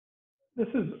this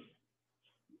is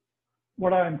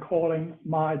what I'm calling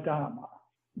my dharma,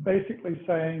 basically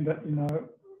saying that, you know,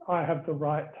 I have the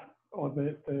right or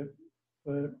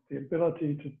the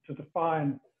ability to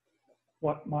define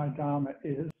what my dharma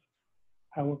is,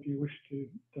 however you wish to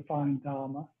define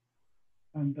dharma,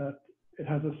 and that it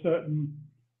has a certain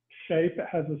shape, it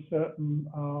has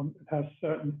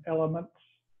certain elements.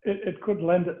 It could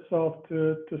lend itself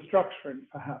to structuring,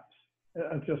 perhaps,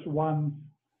 as just one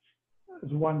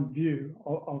view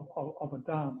of a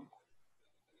dharma.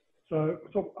 So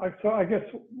I guess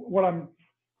what I'm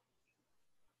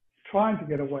trying to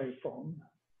get away from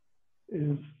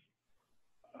is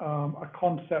a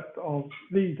concept of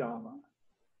the dharma,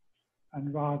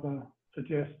 and rather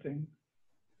suggesting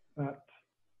that,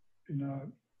 you know,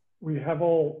 we have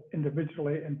all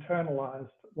individually internalized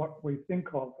what we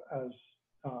think of as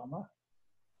dharma,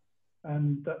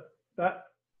 and that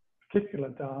particular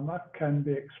dharma can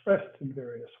be expressed in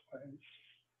various ways.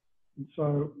 And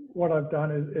so what I've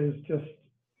done is just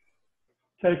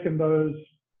taken those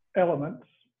elements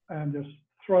and just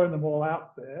thrown them all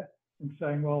out there and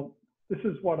saying, well, this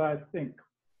is what I think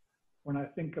when I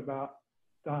think about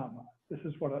dharma. This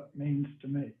is what it means to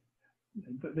me.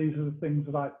 These are the things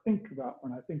that I think about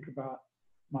when I think about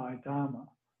my dharma.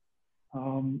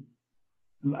 And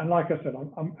like I said,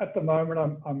 I'm at the moment,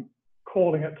 I'm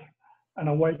calling it an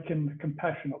awakened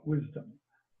compassionate wisdom,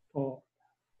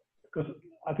 because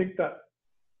I think that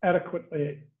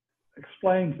adequately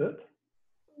explains it,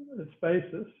 its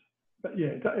basis. But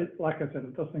yeah, like I said,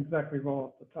 it doesn't exactly roll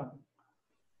off the tongue.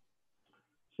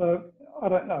 So I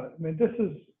don't know. I mean, this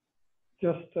is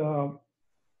just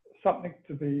something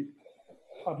to be,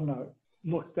 I don't know,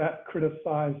 looked at,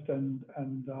 criticized, and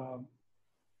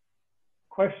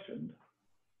questioned.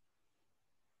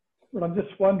 But I'm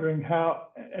just wondering how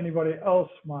anybody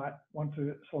else might want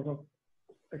to sort of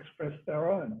express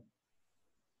their own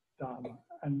dharma,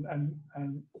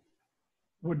 and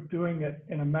would doing it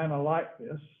in a manner like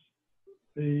this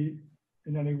be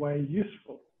in any way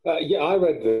useful? Yeah, I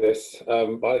read this,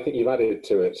 but I think you've added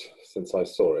to it since I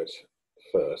saw it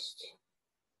first.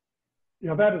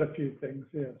 Yeah, I've added a few things,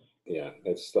 yes. Yeah,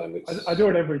 I do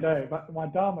it every day, but my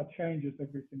dharma changes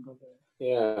every single day.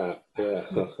 Yeah, yeah.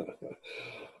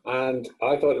 And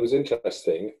I thought it was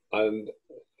interesting, and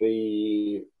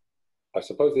I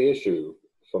suppose the issue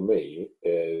for me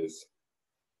is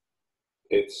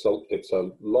it's a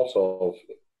lot of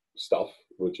stuff,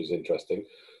 which is interesting,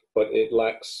 but it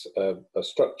lacks a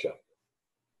structure.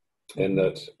 In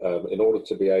that, in order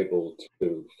to be able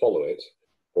to follow it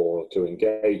or to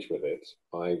engage with it,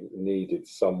 I needed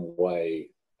some way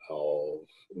of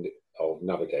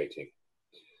navigating.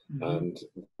 And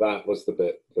that was the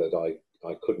bit that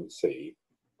I couldn't see.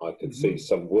 I could see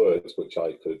some words which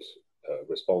I could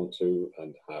respond to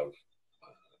and have,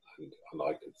 and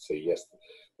I could see, yes,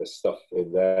 there's stuff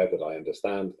in there that I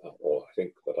understand, or I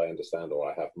think that I understand, or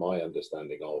I have my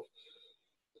understanding of.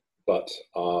 But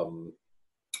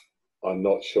I'm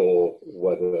not sure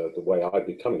whether the way I'd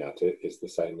be coming at it is the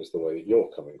same as the way that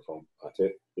you're coming from at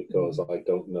it, because I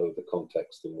don't know the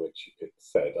context in which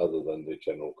it's said, other than the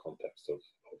general context of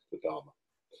the Dharma.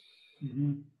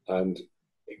 And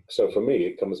so for me,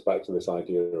 it comes back to this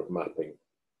idea of mapping,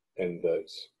 in that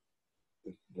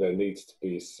there needs to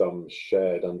be some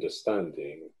shared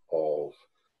understanding of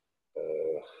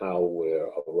how we're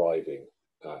arriving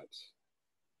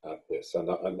at this, and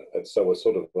so a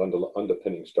sort of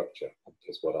underpinning structure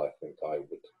is what I think I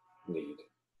would need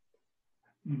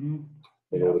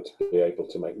in order to be able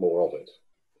to make more of it.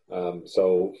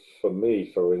 So for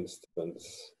me, for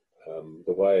instance,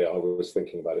 the way I was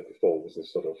thinking about it before was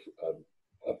this sort of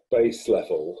a base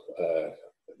level,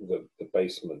 the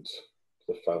basement,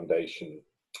 the foundation,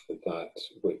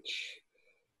 which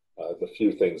the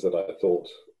few things that I thought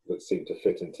that seemed to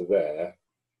fit into there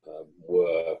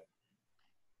were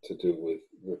to do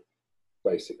with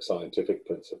basic scientific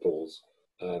principles,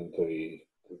 and the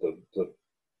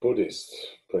Buddhist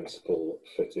principle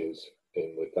fitted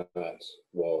in with that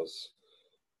was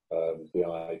the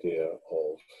idea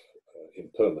of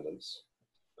impermanence,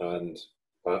 and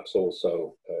perhaps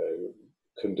also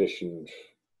conditioned,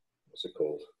 what's it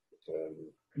called?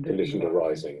 Conditioned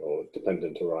arising, or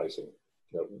dependent arising.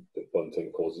 You know, that one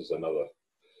thing causes another.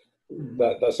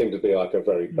 That seemed to be like a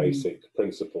very basic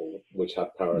principle, which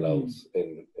had parallels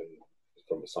in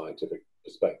from a scientific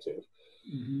perspective.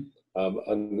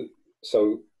 And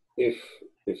so, if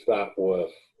that were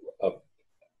a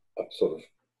sort of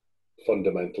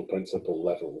fundamental principle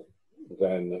level,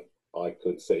 then I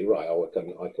could say, right, I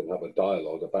can have a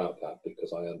dialogue about that,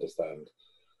 because I understand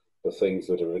the things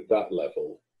that are at that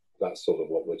level. That's sort of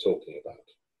what we're talking about.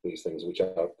 these things which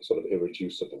are sort of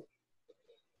irreducible,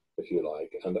 if you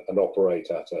like, and operate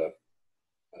at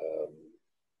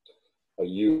a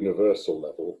universal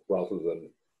level rather than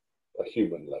a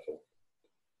human level.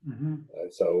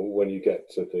 So when you get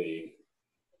to the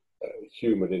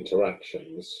human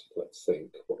interactions, let's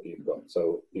think what you've got.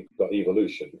 So you've got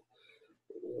evolution.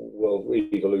 Well,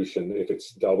 evolution, if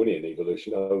it's Darwinian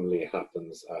evolution, only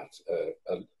happens at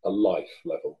a life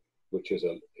level, which is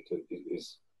a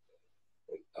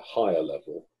higher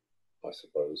level, I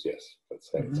suppose. Yes,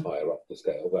 let's say it's higher up the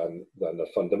scale than a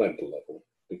fundamental level,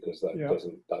 because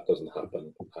that doesn't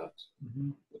happen at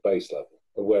the base level.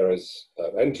 Whereas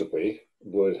entropy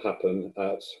would happen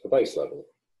at the base level,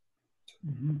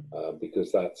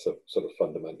 because that's a sort of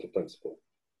fundamental principle,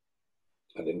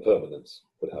 and impermanence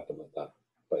would happen at that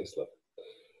base level.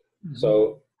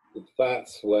 So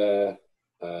that's where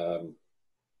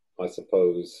I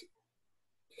suppose,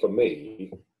 for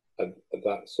me,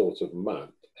 that sort of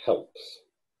map helps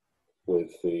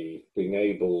with the being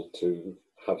able to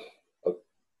have a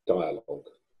dialogue.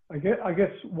 I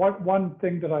guess one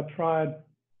thing that I tried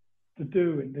to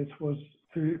do in this was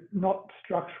to not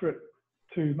structure it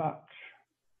too much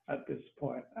at this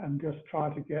point, and just try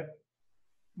to get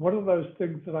what are those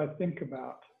things that I think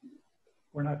about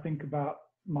when I think about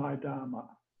my Dharma,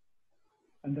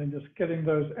 and then just getting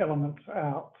those elements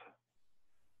out,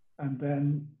 and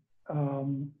then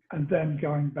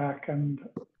going back and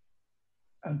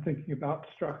thinking about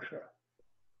structure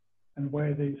and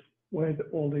where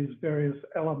all these various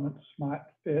elements might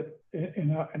fit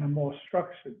in a more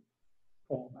structured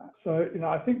format. So,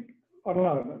 I think, I don't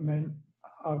know, I mean,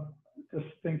 I'm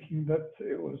just thinking that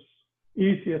it was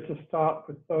easier to start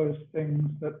with those things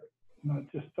that,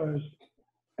 just those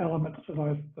elements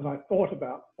that I thought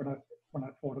about when I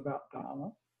thought about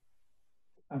Dharma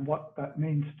and what that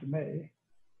means to me,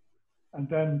 and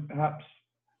then perhaps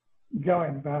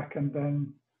going back and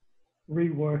then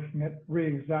reworking it,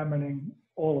 re-examining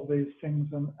all of these things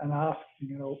and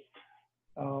asking,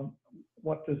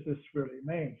 what does this really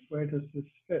mean? Where does this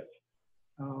fit?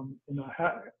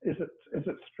 How is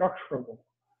it structurable?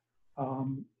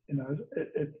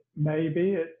 It may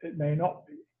be, it may not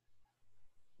be.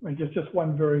 I mean, just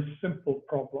one very simple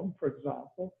problem, for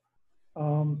example,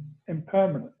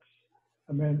 impermanence.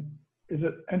 I mean, is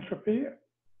it entropy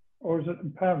or is it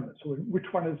impermanence? So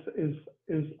which one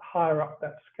is higher up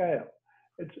that scale?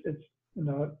 It's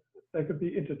they could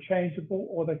be interchangeable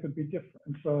or they could be different.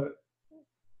 And so,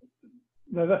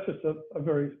 that's just a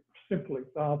very simple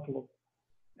example of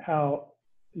how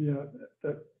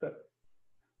that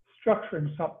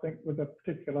structuring something with a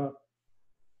particular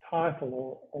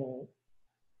title or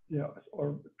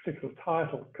a particular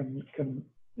title can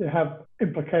have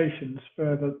implications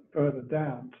further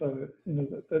down. So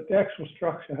the actual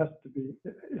structure has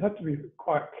to be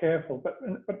quite careful.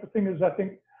 But the thing is, I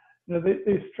think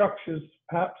these structures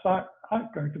perhaps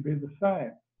aren't going to be the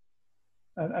same,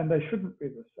 and they shouldn't be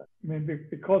the same. I mean,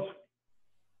 because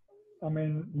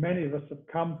many of us have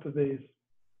come to these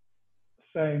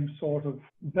same sort of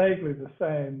vaguely the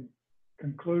same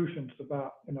conclusions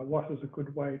about what is a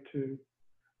good way to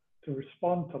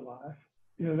respond to life.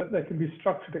 That they can be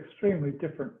structured extremely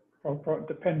different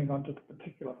depending on the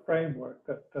particular framework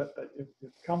that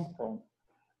you've come from.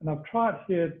 And I've tried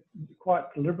here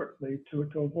quite deliberately to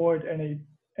avoid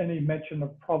any mention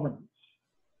of provenance.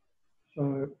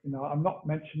 So I'm not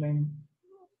mentioning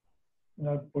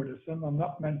Buddhism. I'm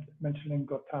not mentioning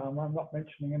Gautama. I'm not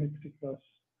mentioning any particular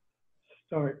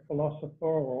Stoic philosopher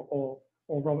or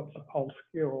Robert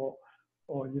Sapolsky or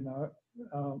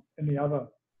any other,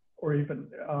 or even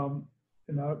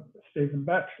Stephen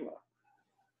Batchelor.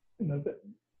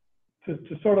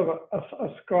 To sort of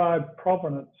ascribe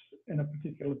provenance in a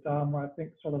particular Dharma, I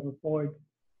think sort of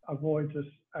avoids us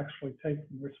actually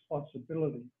taking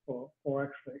responsibility for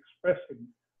actually expressing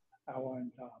our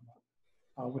own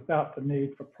Dharma without the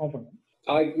need for provenance.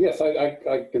 Yes,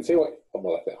 I can see what.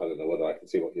 Well, I don't know whether I can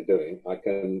see what you're doing. I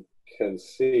can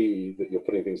see that you're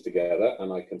putting things together,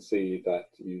 and I can see that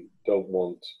you don't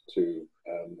want to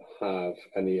have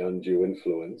any undue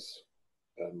influence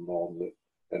on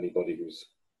anybody who's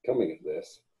coming at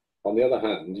this. On the other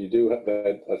hand, you do have,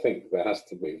 I think there has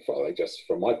to be, just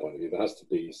from my point of view, there has to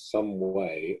be some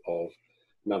way of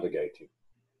navigating.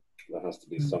 There has to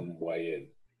be some way in.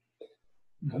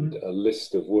 And a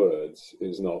list of words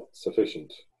is not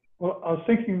sufficient. Well, I was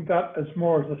thinking that as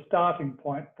more as a starting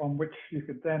point from which you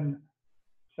could then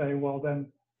say, well,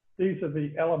 then these are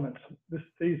the elements.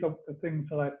 These are the things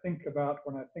that I think about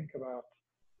when I think about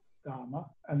Dharma.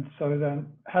 And so then,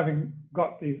 having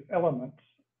got these elements,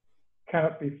 can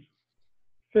it be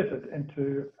fitted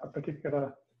into a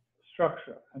particular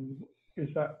structure? And is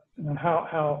that, you know,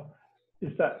 how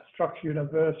is that structure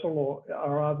universal,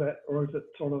 or is it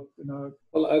sort of, you know?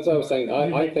 Well, as I was saying,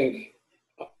 unique?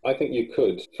 I think you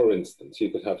could, for instance,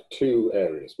 you could have two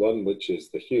areas, one which is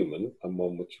the human and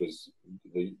one which was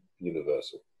the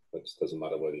universal, which doesn't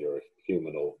matter whether you're a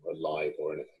human or alive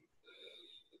or anything.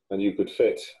 And you could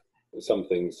fit some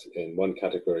things in one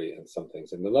category and some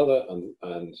things in another,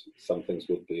 and some things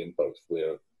would be in both,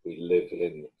 where we live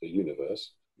in the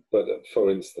universe. But for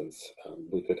instance,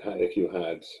 we could have, if you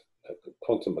had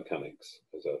quantum mechanics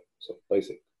as a sort of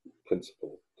basic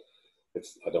principle,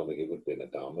 I don't think it would be in a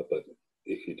dharma, but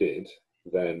if you did,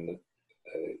 then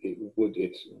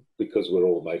because we're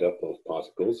all made up of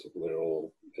particles, we're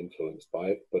all influenced by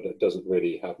it, but it doesn't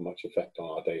really have much effect on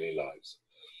our daily lives.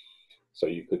 So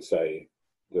you could say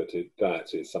that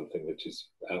that is something which is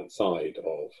outside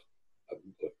of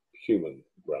the human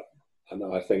realm. And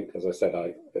I think, as I said,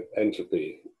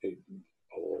 entropy could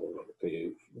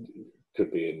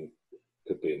be in,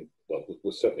 well,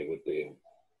 certainly would be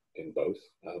in both.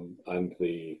 And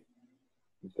the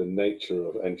nature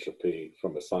of entropy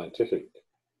from a scientific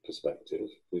perspective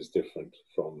is different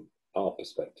from our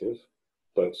perspective,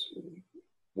 but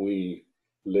we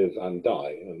live and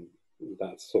die, and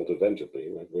that's sort of entropy.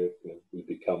 We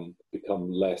become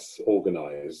less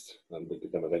organized, and we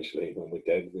become eventually, when we're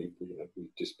dead, we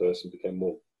disperse and become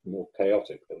more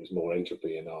chaotic. There is more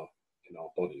entropy in our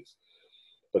bodies,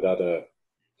 but at a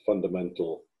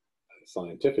fundamental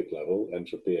scientific level,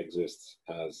 entropy exists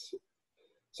as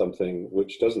something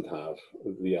which doesn't have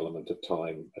the element of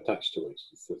time attached to it.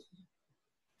 It's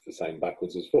the same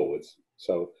backwards as forwards.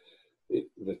 So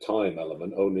the time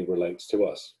element only relates to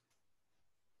us.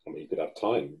 I mean, you could have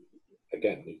time,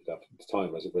 again, you could have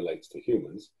time as it relates to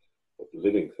humans, or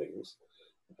living things,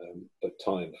 but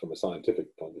time from a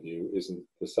scientific point of view isn't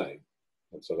the same.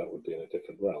 And so that would be in a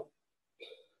different realm.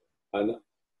 And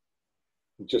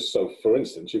just so, for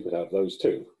instance, you could have those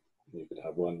two. You could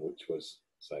have one which was,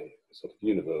 say, sort of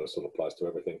universal, applies to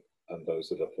everything, and those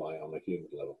that apply on a human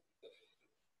level.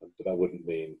 But that wouldn't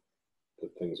mean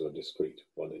that things were discrete,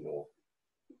 one in or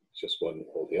just one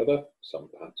or the other. Some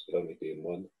perhaps would only be in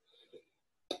one,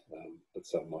 but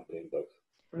some might be in both.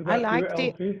 I like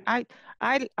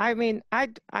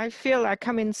I feel I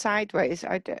come in sideways.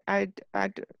 I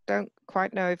don't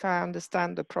quite know if I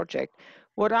understand the project.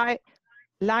 What I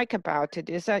like about it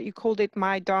is that you called it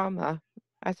my dharma.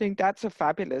 I think that's a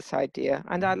fabulous idea,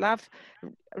 and I love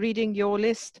reading your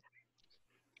list,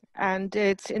 and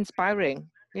it's inspiring.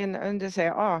 And they say,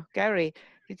 "Oh, Gary,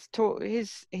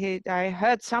 I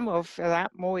heard some of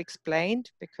that more explained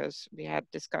because we had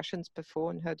discussions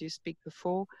before and heard you speak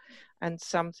before, and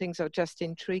some things are just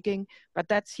intriguing. But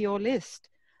that's your list,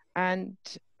 and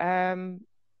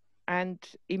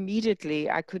immediately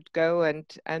I could go and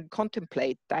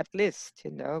contemplate that list.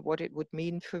 What it would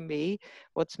mean for me,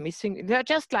 what's missing. They're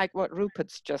just like what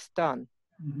Rupert's just done.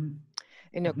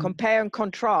 Mm-hmm. Compare and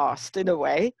contrast in a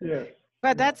way. Yes.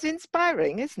 But that's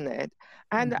inspiring, isn't it?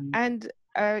 And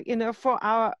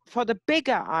for the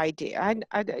bigger idea,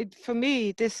 for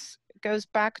me, this goes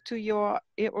back to your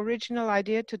original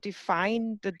idea to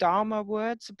define the Dharma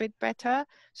words a bit better,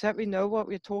 so that we know what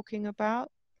we're talking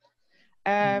about.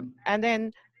 And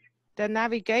then the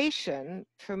navigation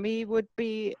for me would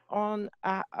be on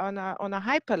a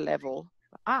hyper level,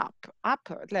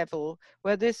 upper level,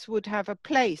 where this would have a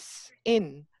place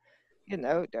in.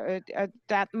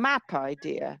 That map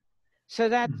idea, so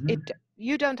that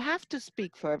you don't have to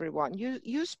speak for everyone.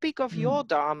 You speak of your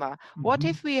dharma. What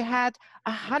if we had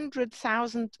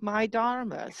 100,000 my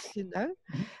dharmas? Well,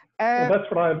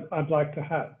 that's what I'd like to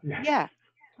have. Yeah,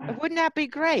 wouldn't that be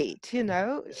great?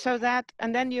 So that,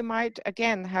 and then you might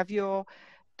again have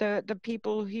the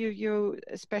people who you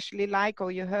especially like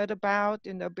or you heard about,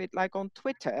 a bit like on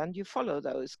Twitter, and you follow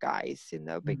those guys,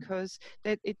 because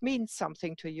it means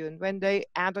something to you. And when they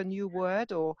add a new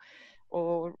word or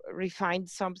refine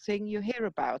something, you hear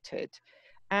about it.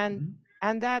 And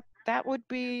that would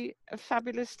be a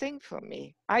fabulous thing for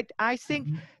me. I think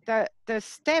that the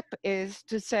step is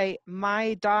to say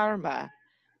my dharma,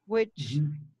 which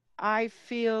I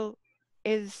feel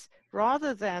is,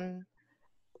 rather than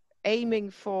aiming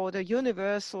for the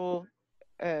universal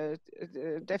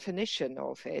definition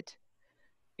of it,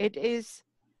 it is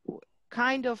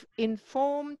kind of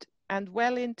informed and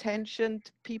well-intentioned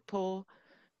people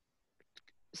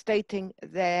stating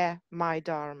their my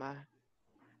dharma,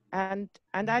 and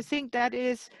I think that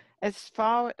is as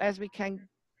far as we can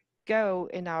go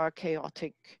in our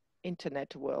chaotic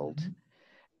internet world.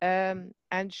 And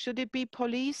should it be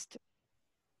policed?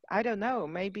 I don't know,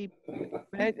 maybe,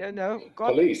 no,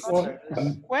 God, Police. God Well,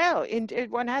 knows. Well,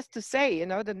 one has to say, you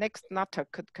know, the next nutter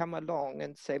could come along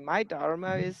and say, my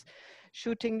dharma is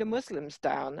shooting the Muslims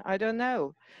down. I don't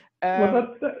know.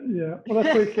 well, yeah. Well,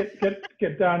 that's where you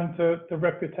get down into the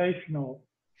reputational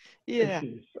yeah,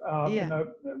 issues. You yeah, know,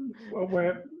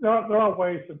 where there are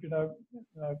ways of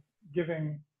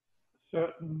giving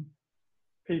certain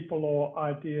people or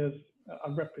ideas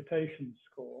a reputation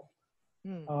score,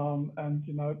 and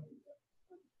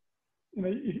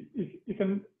you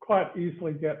can quite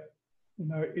easily get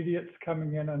idiots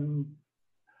coming in and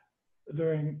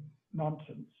doing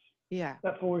nonsense. yeah.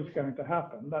 That's always going to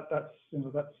happen. That's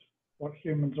what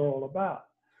humans are all about.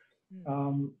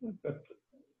 But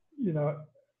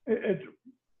it's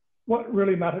what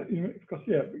really matters, because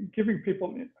giving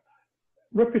people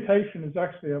reputation is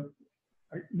actually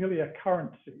nearly a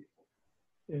currency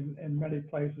in many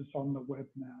places on the web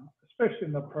now, especially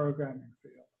in the programming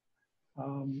field.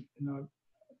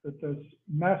 That there's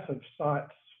massive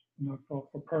sites for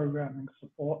programming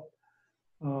support,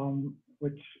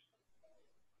 which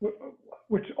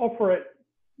operate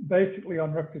basically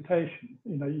on reputation.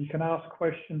 You can ask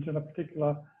questions in a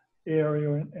particular area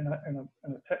in a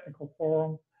technical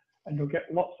forum, and you'll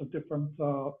get lots of different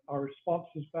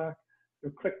responses back.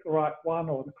 You'll click the right one,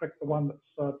 or click the one that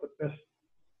best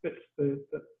fits the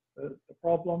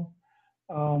problem.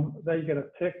 They get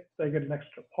a tick, they get an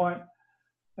extra point,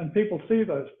 and people see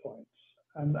those points,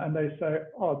 and they say,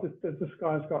 oh, this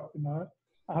guy's got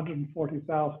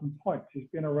 140,000 points. He's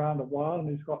been around a while, and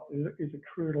he's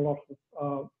accrued a lot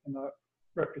of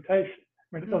reputation.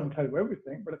 I mean, it doesn't tell you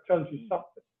everything, but it tells you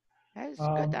something. That's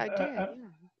a good idea.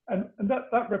 And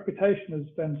that reputation is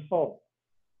then sold.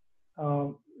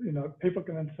 People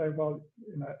can then say, well,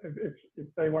 if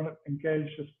they want to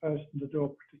engage this person to do a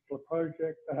particular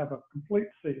project, they have a complete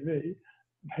CV,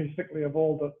 basically of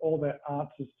all their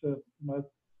answers to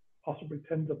possibly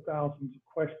tens of thousands of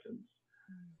questions,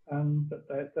 and that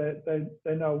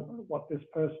they know what this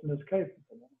person is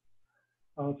capable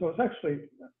of. So it's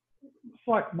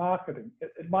like marketing.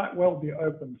 It might well be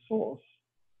open source,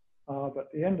 but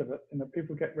at the end of it,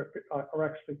 people are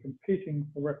actually competing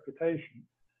for reputation,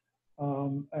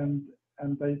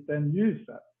 and they then use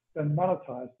that, then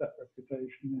monetize that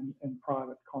reputation in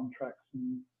private contracts,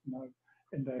 and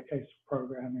in their case,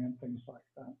 programming and things like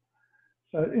that.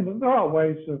 So there are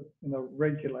ways of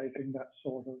regulating that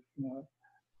sort of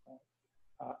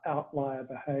outlier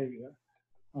behavior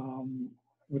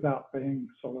without being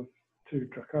sort of too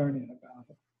draconian about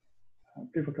it.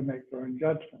 People can make their own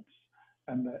judgments,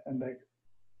 and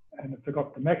if they've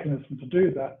got the mechanism to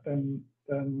do that, then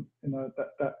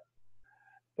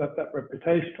that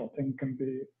reputational thing can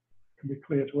be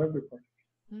clear to everybody.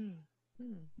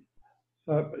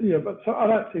 So so I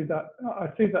don't see that.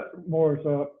 I see that more as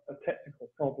a technical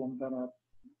problem than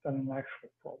an actual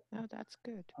problem. Oh, that's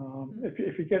good.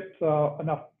 If you get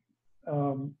enough,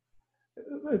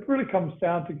 it really comes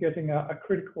down to getting a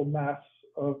critical mass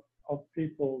of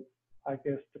people, I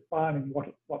guess, defining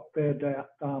what their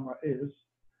dharma is,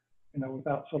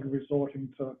 without sort of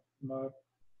resorting to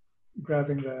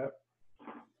grabbing their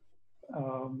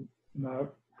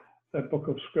their book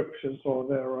of scriptures or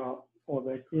their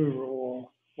guru, or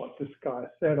what this guy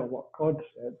said or what God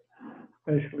said,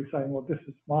 basically saying, well, this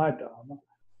is my dharma,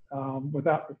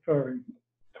 without referring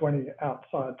to any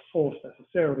outside source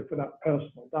necessarily for that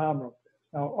personal dharma of this.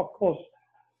 Now, of course,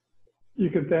 you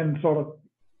could then sort of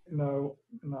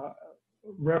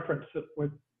reference it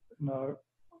with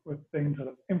things that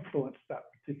have influenced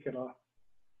that particular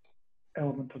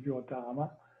element of your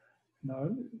dharma.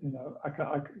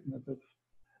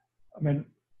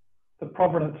 The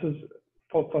provenances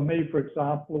for me, for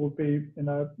example, would be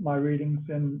my readings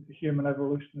in human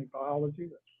evolutionary biology.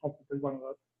 That's probably one of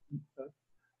the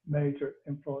major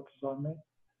influences on me.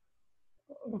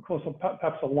 Of course,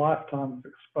 perhaps a lifetime of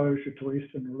exposure to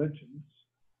Eastern religions.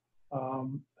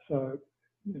 So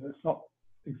it's not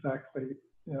exactly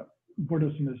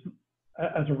Buddhism is,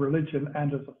 as a religion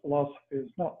and as a philosophy, is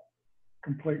not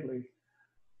completely.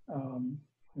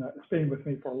 It's been with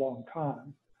me for a long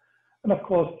time. And of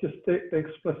course, just the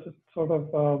explicit sort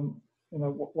of,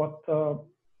 what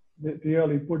the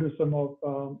early Buddhism of,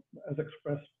 as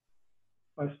expressed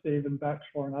by Stephen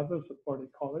Batchelor and others at Body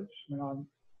College. I mean, I'm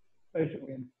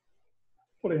basically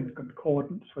fully in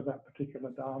concordance with that particular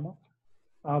Dharma.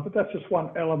 But that's just one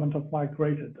element of my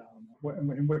greater Dharma,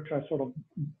 in which I sort of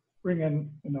bring in,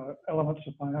 elements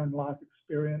of my own life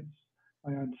experience,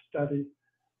 my own study.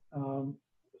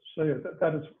 So yeah,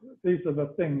 these are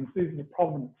the things, these are the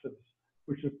provenances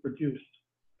which have produced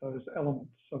those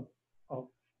elements of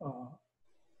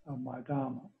my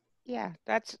Dharma. Yeah,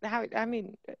 that's how I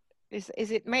mean, is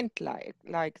it meant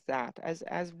like that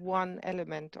as one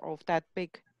element of that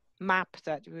big map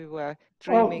that we were Oh,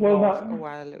 dreaming well, of a no,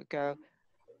 while ago?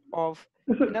 Of,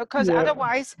 this is, because yeah.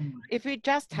 otherwise, if we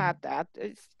just had that,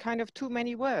 it's kind of too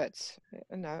many words,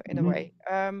 in a way.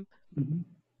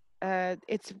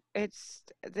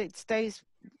 It stays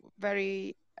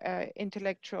very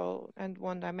intellectual and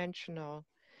one-dimensional.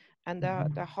 And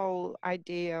the whole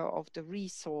idea of the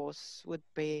resource would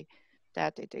be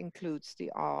that it includes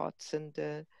the arts and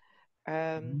the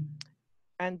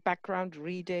and background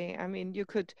reading. I mean, you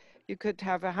could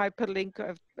have a hyperlink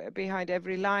behind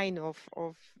every line of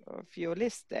your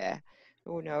list there.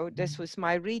 Oh no, this was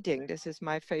my reading. This is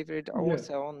my favorite Yeah.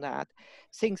 author on that.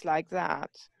 Things like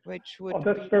that, which would Oh,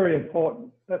 that's be, very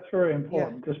important. That's very yeah,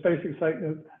 important. Just basically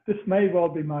saying, this may well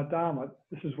be my dharma.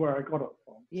 This is where I got it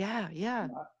from. yeah, yeah.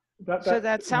 That, So that,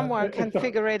 that someone can it's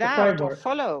figure it the out or framework.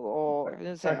 follow, or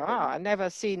say, Exactly. "Ah, I never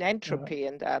seen entropy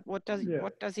in that. What Yeah.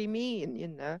 does he mean?" You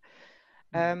know.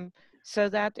 So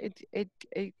that it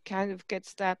kind of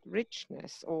gets that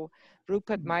richness. Or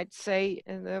Rupert might say,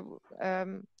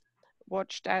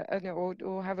 watch that,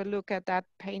 or have a look at that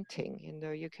painting.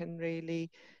 You can really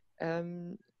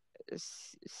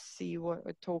see what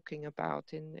we're talking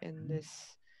about in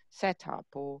this setup,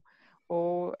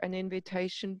 or an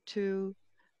invitation to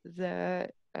the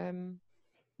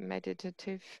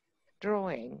meditative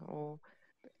drawing, or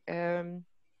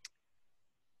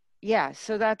yeah,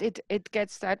 so that it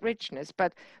gets that richness,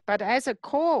 but as a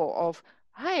core of,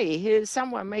 hey, here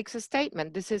someone makes a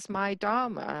statement, this is my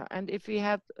dharma, and if we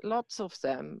have lots of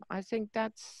them, I think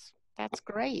that's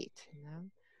great.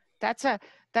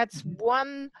 That's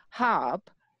one hub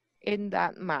in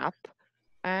that map,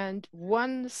 and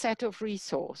one set of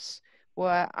resource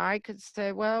where I could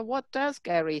say, well, what does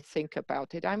Gary think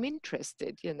about it? I'm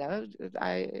interested.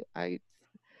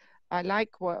 I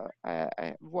like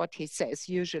what he says.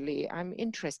 Usually, I'm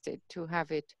interested to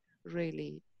have it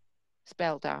really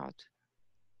spelled out.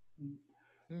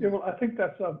 Yeah, well, I think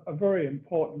that's a very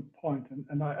important point,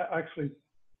 and I actually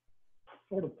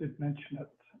sort of did mention it.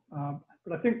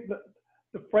 But I think that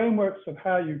the frameworks of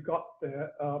how you got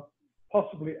there are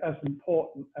possibly as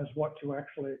important as what you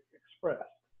actually expressed.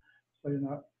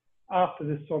 So, after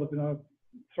this sort of,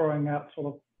 throwing out sort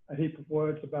of a heap of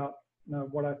words about,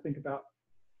 what I think about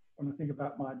when I think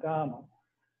about my dharma,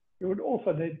 you would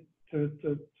also need to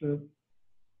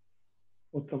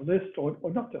list, or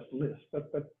not just list,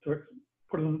 but to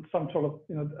put in some sort of,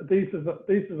 these are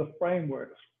the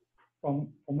frameworks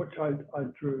from which I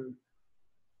drew,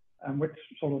 and which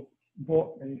sort of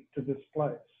brought me to this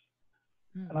place.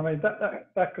 And I mean,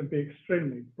 that could be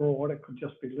extremely broad. It could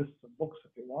just be lists of books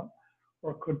if you want,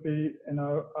 or it could be,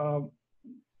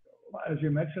 as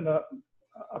you mentioned, a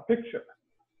picture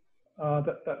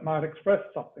that might express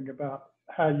something about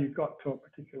how you got to a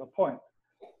particular point.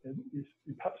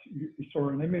 Perhaps you saw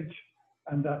an image,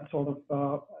 and that sort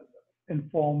of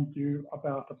informed you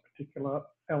about a particular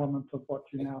element of what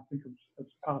you now think of as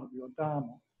part of your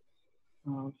dharma.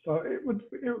 So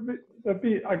there'd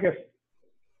be, I guess,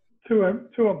 two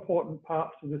important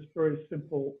parts of this very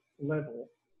simple level,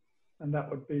 and that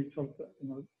would be sort of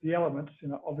the elements,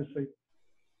 obviously,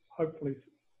 hopefully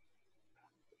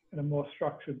in a more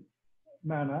structured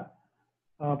manner,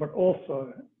 but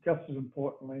also just as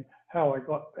importantly, how I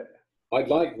got there. I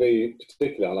like the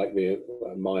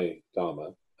my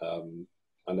dharma, and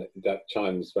that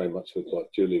chimes very much with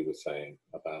what Julie was saying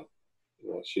about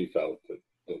what she felt that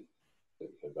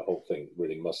the whole thing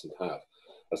really mustn't have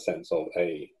a sense of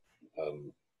the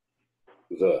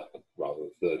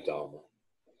dharma.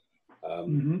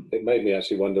 It made me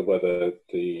actually wonder whether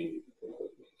the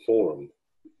forum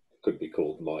could be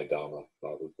called my dharma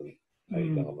rather than a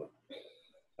dharma,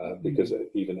 because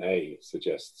even a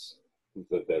suggests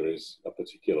that there is a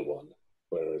particular one,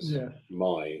 whereas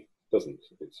my doesn't.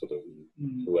 It's sort of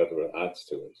whoever adds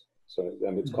to it. So,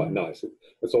 and it's quite nice.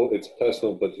 It's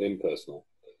personal but impersonal.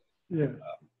 Yeah,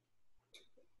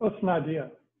 that's an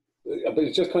idea. But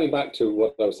it's just coming back to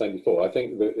what I was saying before. I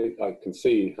think that I can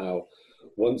see how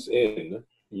once in,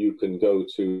 you can go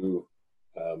to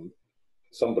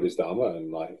somebody's dharma,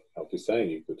 and like I was saying,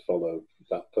 you could follow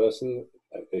that person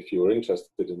if you were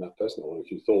interested in that person, or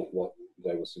if you thought what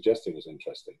they were suggesting was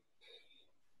interesting.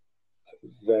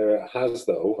 There has,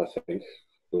 though, I think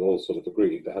we're all sort of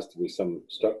agreed, there has to be some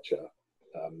structure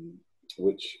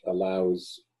which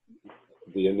allows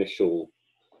the initial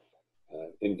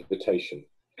invitation,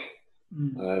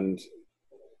 and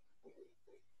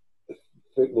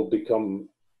it will become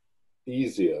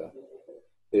easier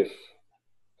if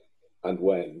and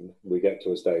when we get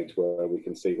to a stage where we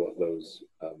can see what those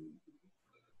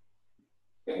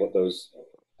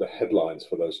the headlines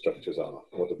for those structures are.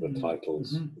 What are the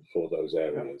titles for those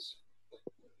areas?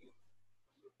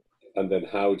 And then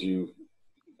how do you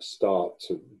start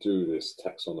to do this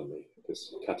taxonomy,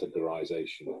 this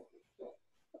categorization,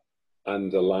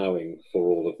 and allowing for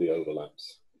all of the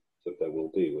overlaps that there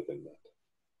will be within that?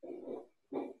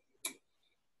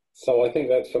 So I think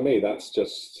that for me, that's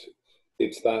just,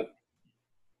 it's that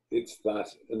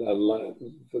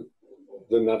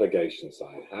the navigation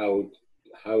side.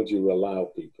 How do you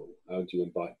allow people? How do you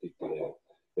invite people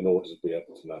in order to be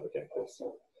able to navigate this?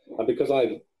 And because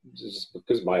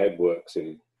my head works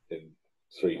in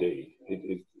 3D,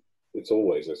 it's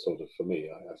always a sort of, for me,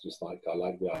 I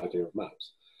like the idea of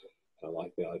maps. I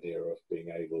like the idea of being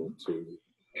able to,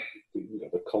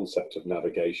 the concept of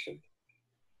navigation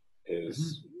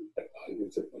is,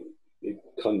 it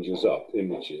conjures up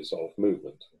images of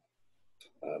movement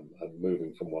and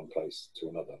moving from one place to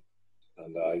another.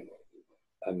 And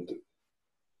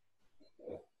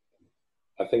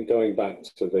I think going back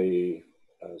to the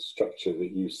structure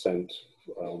that you sent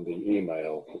on the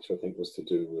email, which I think was to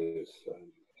do with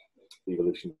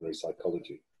evolutionary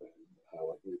psychology,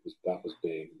 how that was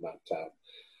being mapped out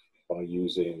by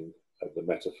using the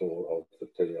metaphor of the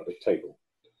periodic table.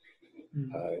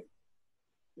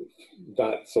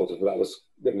 That was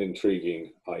an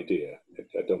intriguing idea.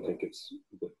 I don't think it's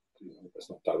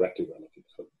not directly relevant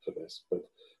for this, but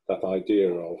that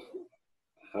idea of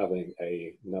having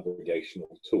a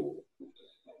navigational tool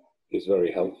is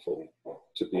very helpful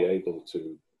to be able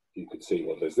to, you could see,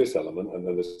 well, there's this element, and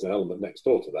then there's an element next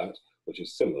door to that, which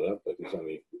is similar, but it's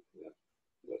only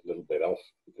a little bit off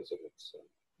because of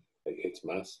its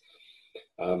mass.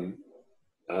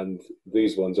 And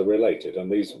these ones are related, and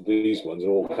these ones are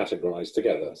all categorized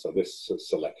together. So this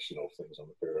selection of things on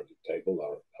the periodic table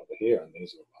are over here, and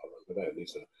these are over there.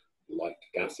 These are light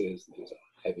gases, these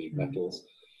are heavy metals,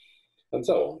 and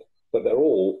so on. But they're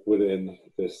all within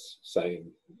this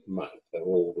same map. They're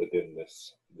all within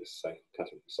this same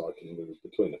category, so I can move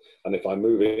between them. And if I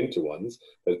move into ones,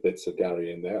 there's bits of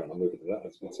Gary in there, and I move into that,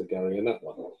 there's bits of Gary in that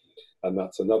one. And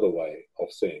that's another way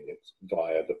of seeing it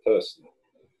via the person.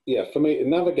 Yeah, for me,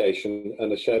 navigation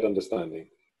and a shared understanding,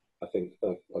 I think,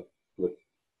 were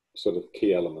sort of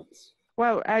key elements.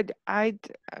 Well, I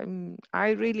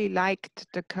really liked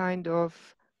the kind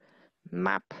of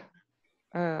map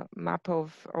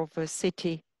of a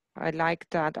city. I liked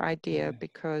that idea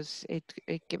because it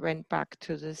went back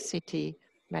to the city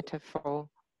metaphor,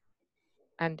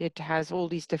 and it has all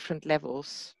these different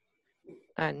levels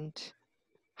and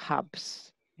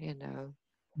hubs,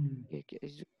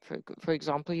 For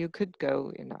example, you could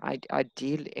go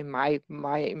ideal in my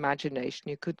imagination,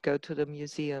 you could go to the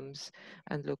museums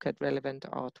and look at relevant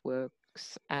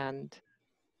artworks, and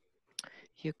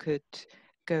you could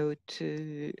go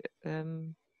to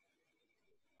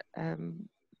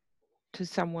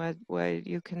somewhere where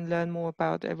you can learn more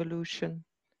about evolution,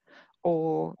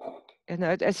 or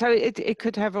so it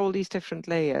could have all these different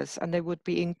layers, and they would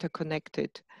be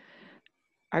interconnected.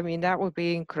 I mean, that would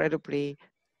be incredibly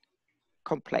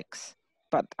complex,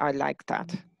 but I like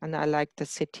that, and I like the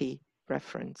city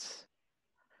reference.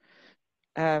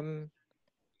 I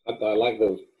like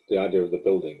the idea of the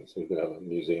buildings. You could have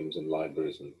museums and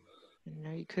libraries, and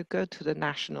you could go to the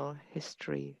national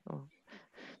history or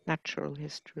natural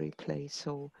history place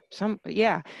or some.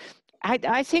 Yeah,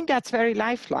 I think that's very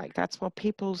lifelike. That's what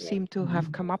people seem to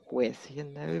have come up with.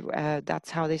 That's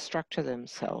how they structure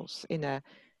themselves in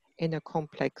a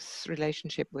complex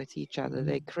relationship with each other.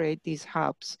 They create these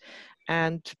hubs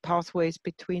and pathways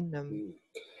between them.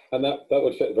 And that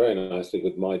would fit very nicely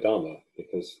with my dharma,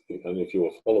 because if you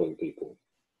were following people,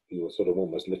 you were sort of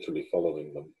almost literally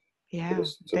following them. Yeah,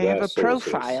 they have a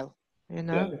profile,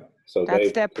 Yeah. So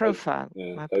that's their profile.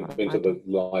 They've been to the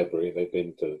library, they've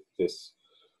been to this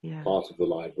part of the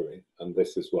library, and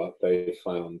this is what they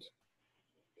found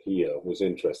here was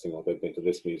interesting, or they've been to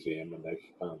this museum and they've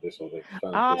found this, or they've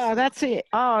found this. That's it.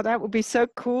 That would be so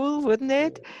cool, wouldn't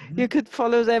it? You could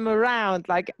follow them around,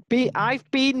 like, I've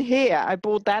been here, I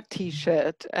bought that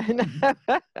t-shirt, and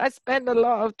I spent a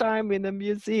lot of time in a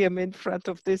museum in front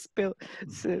of this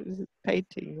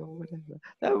painting or whatever.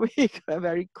 That would be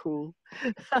very cool.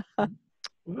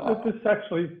 This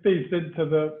actually feeds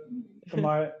into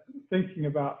my thinking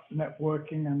about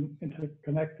networking and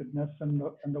interconnectedness and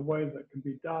the way that can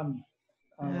be done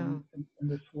in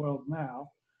this world now.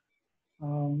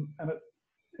 And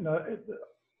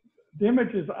the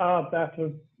images are that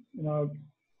of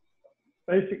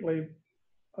basically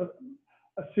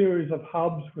a series of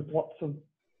hubs with lots of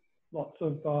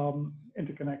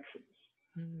interconnections,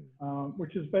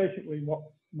 which is basically what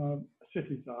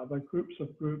cities are. They're groups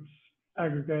of groups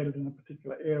aggregated in a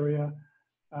particular area,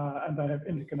 and they have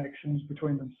interconnections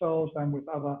between themselves and with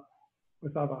other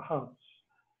hubs.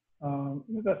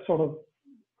 That's sort of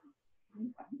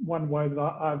one way that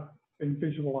I've been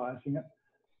visualizing it.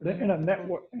 But in a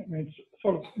network, I mean, it's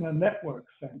sort of in a network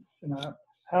sense, you know,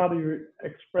 how do you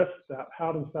express that?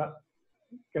 How does that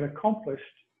get accomplished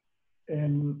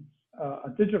in a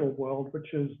digital world,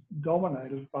 which is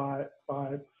dominated by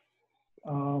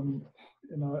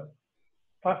you know,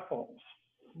 platforms?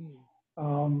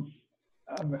 And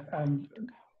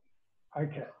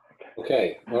okay.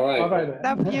 Okay, all right. Bye then.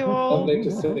 Love you all. Lovely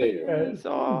to see you.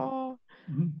 So,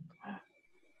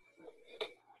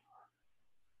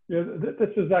 yeah,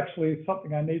 this is actually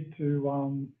something I need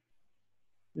to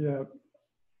yeah,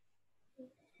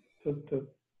 to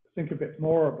think a bit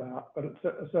more about, but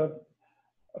it's a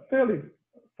fairly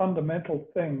fundamental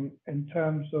thing in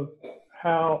terms of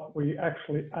how we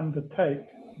actually undertake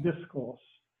discourse.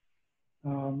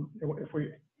 If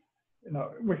we, you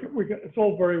know, it's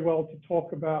all very well to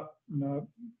talk about, you know,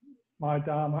 my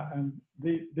dharma and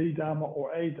the dharma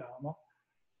or a dharma,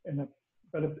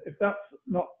 but if that's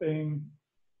not being,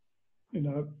 you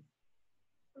know,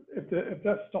 if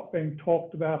that's not being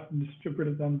talked about and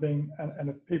distributed and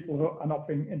if people are not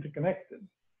being interconnected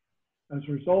as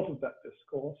a result of that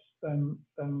discourse, then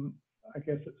I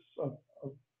guess it's of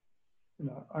you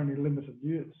know, only limited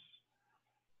use.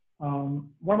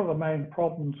 One of the main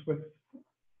problems with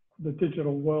the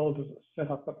digital world as it's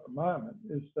set up at the moment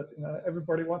is that, you know,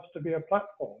 everybody wants to be a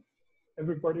platform.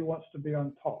 Everybody wants to be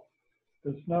on top.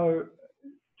 There's no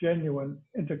genuine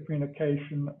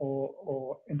intercommunication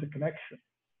or interconnection.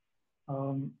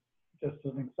 Just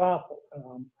as an example,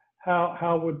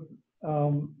 how would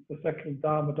the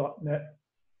seculardharma.net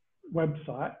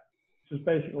website, which is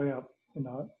basically a, you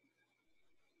know,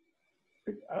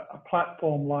 a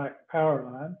platform like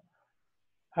Paradigm,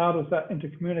 how does that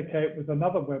intercommunicate with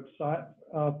another website?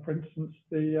 For instance,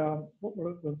 what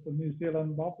was the New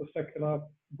Zealand mob, the Secular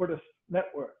Buddhist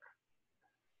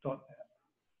Network.net.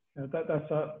 You know,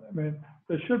 that's I mean,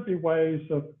 there should be ways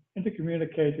of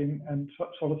intercommunicating and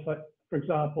sort of say, for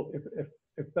example,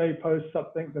 if they post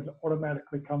something that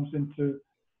automatically comes into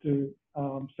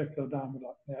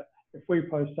seculardharma.net. If we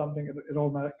post something, it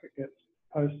automatically gets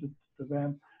posted to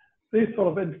them. These sort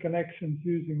of interconnections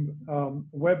using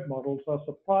web models are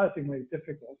surprisingly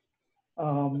difficult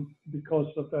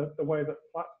because of the way that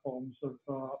platforms have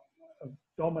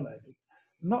dominated.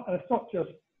 And it's not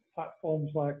just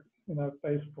platforms like, you know,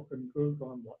 Facebook and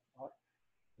Google and whatnot.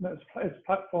 No, it's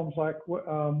platforms like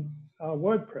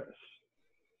WordPress,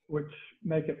 which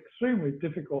make it extremely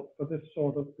difficult for this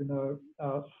sort of, you know,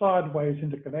 sideways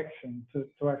interconnection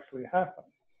to actually happen,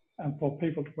 and for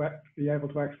people to be able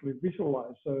to actually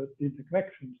visualize the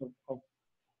interconnections of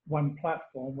one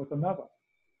platform with another.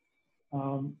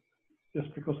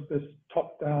 Just because of this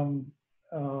top-down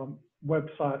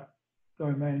website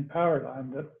domain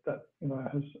paradigm that you know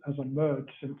has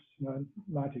emerged since, you know,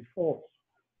 94.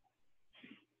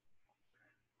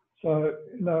 So,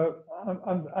 you know,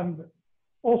 I'm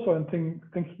also thinking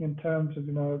in terms of,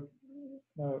 you know,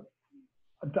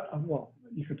 well,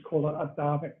 you could call it a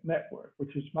dharmic network,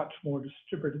 which is much more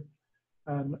distributed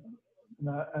and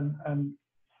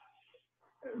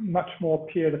much more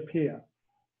peer-to-peer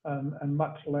and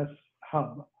much less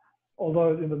hub.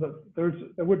 Although, you know,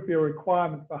 there would be a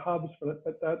requirement for hubs for it,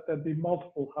 but there'd be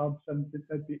multiple hubs and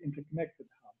there'd be interconnected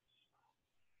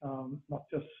hubs, not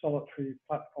just solitary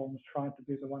platforms trying to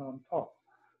be the one on top.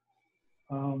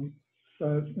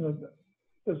 So, you know,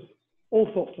 there's all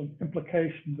sorts of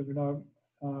implications of, you know,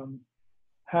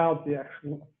 how the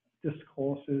actual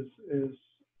discourse is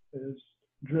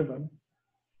driven,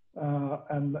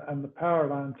 and the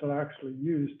paradigms that are actually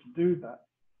used to do that.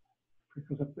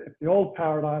 Because if the old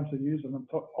paradigms are used, and I'm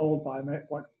talking old by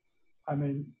what I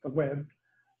mean the web,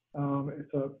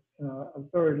 it's a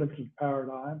very limited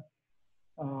paradigm.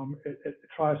 It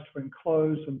tries to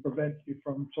enclose and prevent you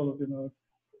from sort of, you know,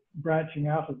 branching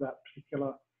out of that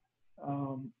particular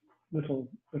little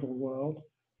world,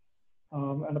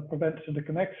 and it prevents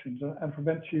interconnections and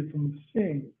prevents you from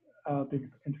seeing the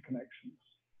interconnections.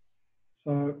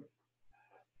 So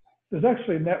there's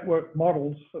actually network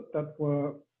models that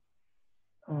were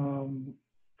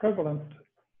prevalent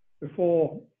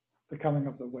before the coming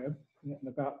of the web in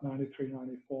about 93,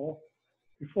 94.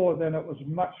 Before then, it was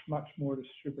much more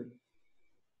distributed.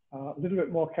 A little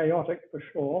bit more chaotic for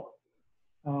sure,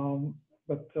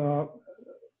 but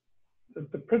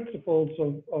the principles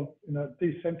of you know,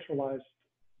 decentralized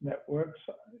networks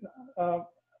are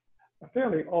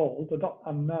fairly old. They're not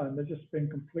unknown. They're just been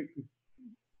completely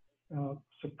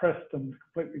suppressed and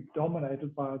completely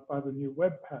dominated by the new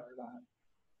web paradigm.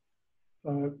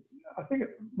 So I think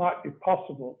it might be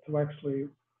possible to actually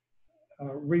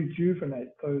rejuvenate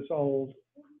those old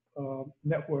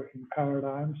networking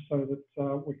paradigms so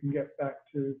that we can get back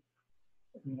to,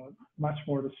 you know, much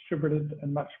more distributed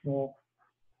and much more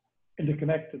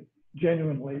interconnected,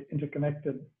 genuinely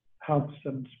interconnected hubs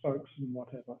and spokes and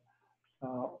whatever.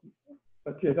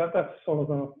 But yeah, that's sort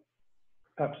of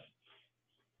perhaps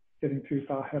getting too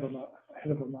far ahead of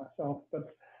myself.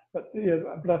 But yeah,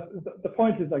 the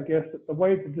point is, I guess, that the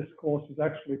way the discourse is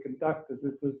actually conducted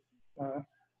is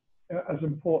as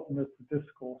important as the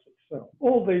discourse itself.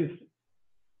 All these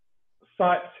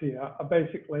sites here are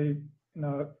basically, you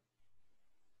know,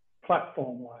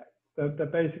 platform-like. They're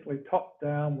basically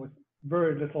top-down with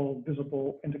very little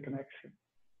visible interconnection.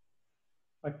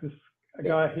 Like this a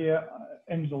guy here,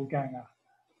 Enzelganger.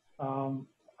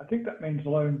 I think that means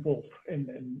lone wolf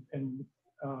in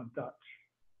Dutch.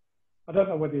 I don't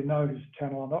know whether you know his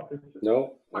channel or not.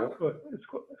 No. Quite good. It's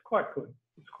quite good.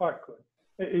 It's quite good.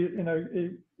 You know,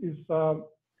 he's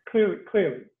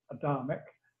clearly a dharmic,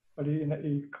 but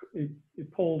he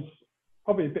pulls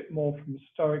probably a bit more from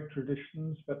Stoic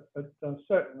traditions, but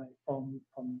certainly from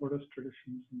Buddhist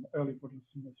traditions and early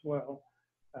Buddhism as well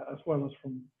as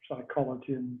from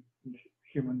psychology and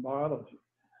human biology.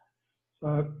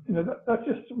 So, you know, that's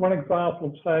just one example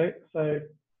of say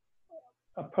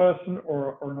a person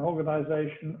or an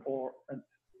organization or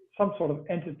some sort of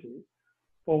entity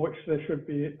for which there should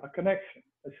be a connection.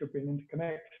 There should be an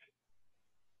interconnection.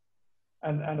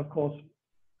 And of course,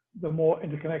 the more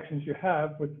interconnections you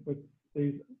have with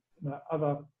these, you know,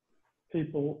 other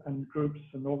people and groups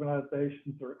and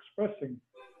organizations that are expressing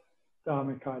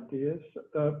dharmic ideas,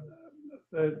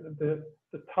 the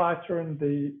tighter and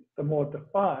the more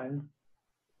defined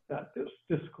that this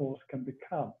discourse can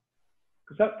become.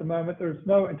 Because at the moment there's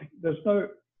no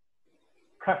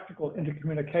practical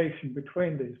intercommunication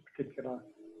between these particular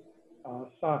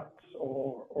sites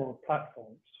or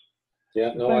platforms.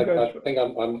 Yeah, no, I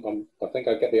think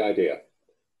I get the idea.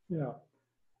 Yeah.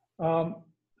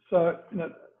 So, you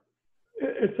know,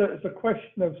 it's a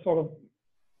question of sort of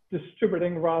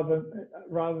distributing rather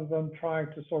than trying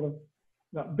to sort of,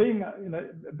 you know,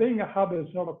 being a hub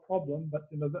is not a problem, but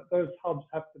you know those hubs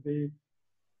have to be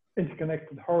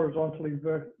interconnected horizontally,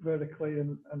 vertically,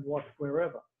 and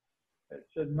wherever.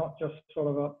 It's not just sort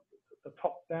of the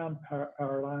top-down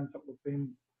paradigms that we've been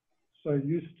so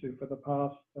used to for the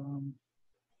past,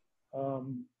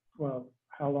 well,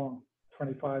 how long?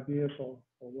 25 years or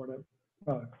whatever.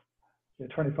 No, yeah,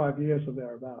 25 years or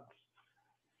thereabouts.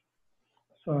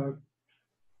 So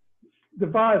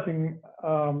devising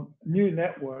new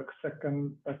networks that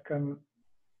can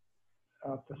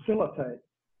facilitate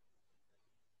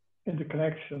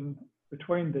interconnection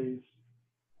between these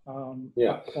platforms.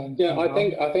 Yeah. I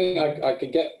think I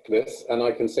can get this, and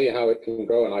I can see how it can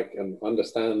grow, and I can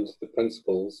understand the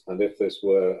principles. And if this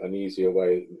were an easier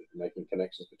way of making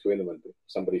connections between them, and if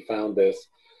somebody found this,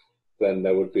 then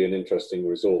there would be an interesting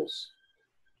resource.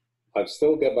 I'd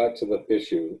still get back to the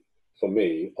issue for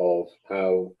me of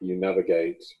how you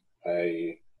navigate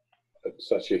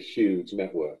such a huge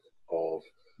network of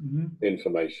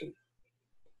information.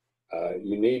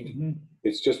 You need,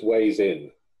 it's just ways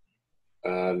in,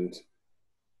 and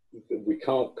we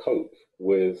can't cope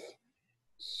with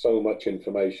so much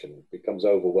information. It becomes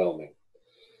overwhelming,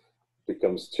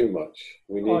 becomes too much.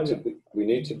 We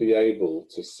need to be able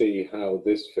to see how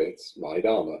this fits my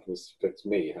dharma, this fits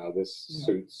me, how this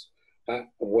suits.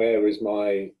 Where is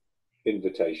my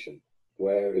invitation?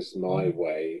 Where is my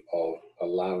way of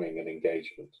allowing an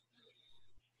engagement?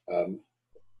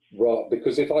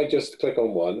 Because if I just click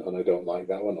on one and I don't like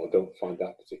that one, or don't find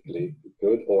that particularly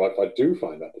good, or if I do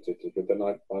find that particularly good, then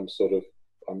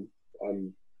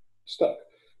I'm stuck,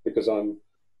 because I'm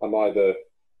either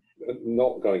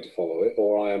not going to follow it,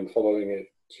 or I am following it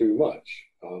too much.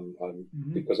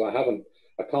 Because I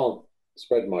can't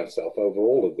spread myself over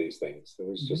all of these things.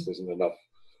 There just isn't enough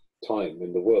time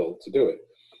in the world to do it.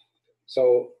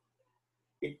 So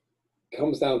it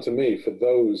comes down to me, for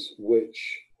those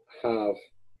which have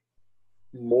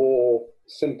more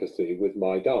sympathy with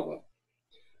my dharma,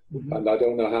 and I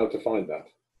don't know how to find that,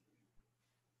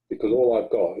 because all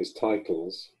I've got is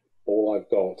titles, all I've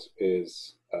got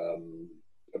is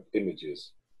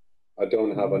images. I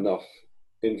don't have enough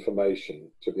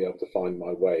information to be able to find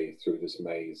my way through this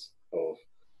maze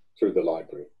through the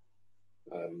library.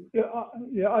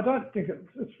 I don't think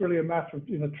it's really a matter of,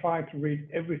 you know, trying to read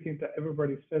everything that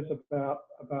everybody says about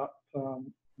you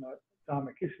know,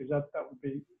 dharmic issues. That would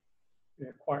be, you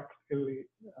know, quite clearly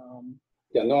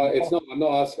Yeah, no, it's not. I'm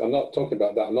not asking. I'm not talking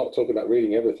about that. I'm not talking about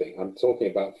reading everything. I'm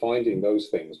talking about finding those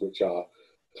things which are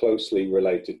closely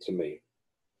related to me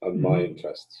and my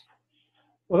interests.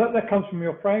 Well, that comes from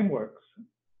your frameworks.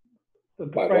 The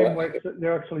Right, frameworks that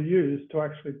you actually use to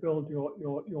actually build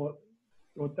your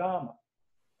dharma.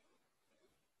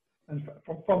 And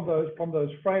from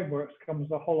those frameworks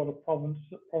comes a whole lot of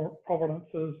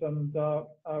provenances and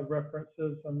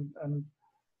references and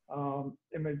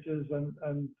images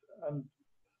and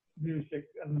music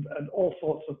and all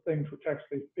sorts of things which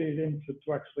actually feed into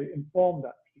to actually inform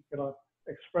that particular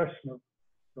expression of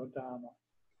your dharma.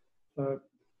 So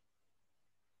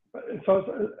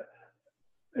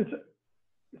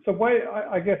it's a way.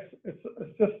 I guess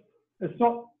it's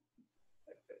not.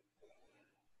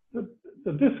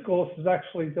 The discourse is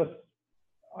actually just,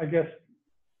 I guess,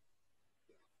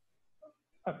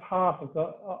 a part of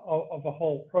the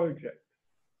whole project,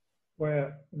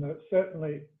 where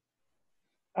certainly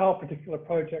our particular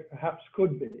project perhaps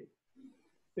could be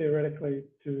theoretically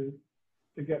to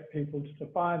get people to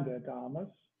define their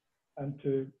dharmas and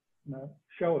to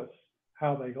show us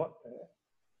how they got there.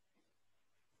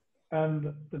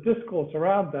 And the discourse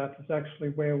around that is actually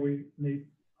where we need,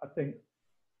 I think,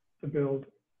 to build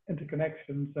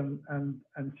interconnections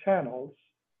and channels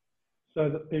so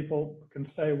that people can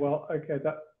say, well, okay,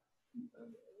 that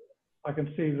I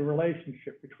can see the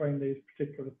relationship between these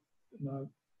particular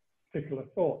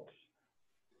thoughts.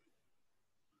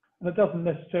 And it doesn't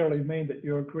necessarily mean that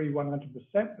you agree 100%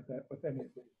 with any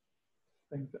of these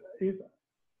things either.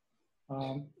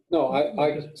 No,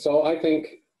 so I think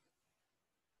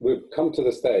we've come to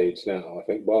the stage now. I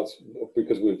think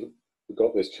because we've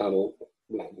got this channel,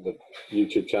 the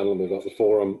YouTube channel, we've got the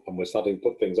forum, and we're starting to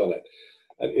put things on it.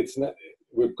 And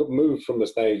we've moved from the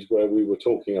stage where we were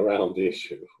talking around the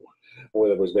issue, where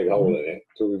there was a big hole in it,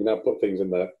 to we've now put things in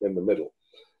the middle.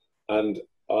 And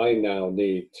I now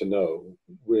need to know,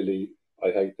 really,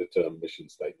 I hate the term mission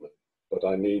statement, but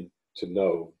I need to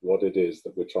know what it is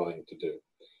that we're trying to do.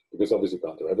 Because obviously we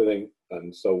can't do everything.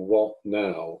 And so what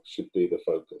now should be the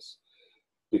focus?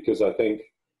 Because I think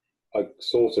I'm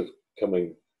sort of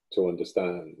coming to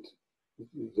understand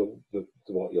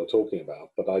what you're talking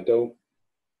about, but I don't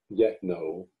yet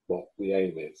know what the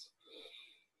aim is.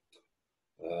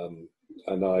 And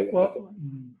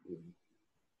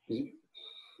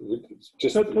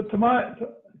just to my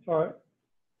sorry.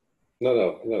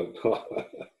 No.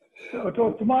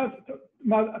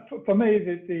 For me,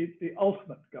 the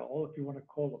ultimate goal, if you want to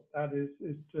call it that, is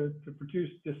to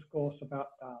produce discourse about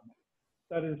dharma.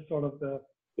 That is sort of the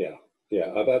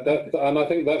and I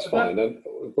think that's fine.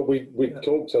 But we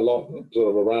talked a lot sort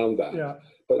of around that. Yeah.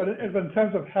 But in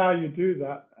terms of how you do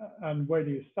that and where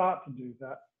do you start to do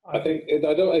that, I think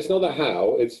it's not the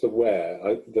how, it's the where.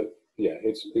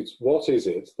 It's what is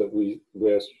it that we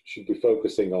should be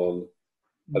focusing on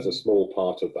as a small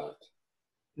part of that.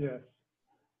 Yes.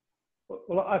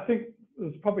 Well, I think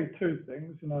there's probably two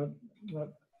things.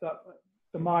 That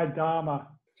the my dharma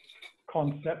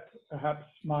concept perhaps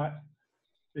might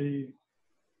be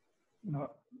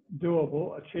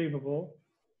doable, achievable,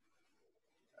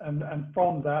 and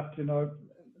from that,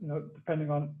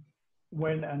 depending on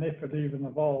when and if it even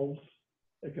evolves,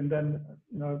 it can then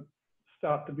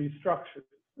start to be structured,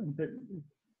 and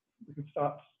we can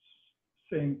start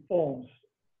seeing forms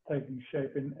taking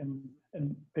shape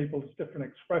in people's different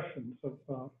expressions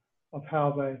of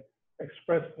how they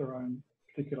express their own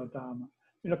particular dharma.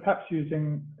 Perhaps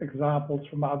using examples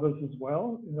from others as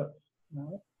well.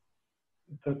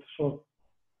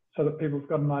 So that people have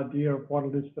got an idea of what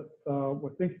it is that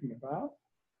we're thinking about.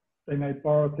 They may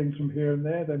borrow things from here and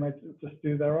there. They may just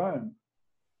do their own.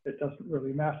 It doesn't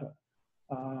really matter.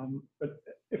 But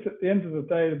if at the end of the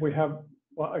day we have,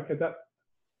 well, okay,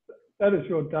 that is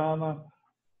your dharma,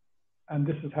 and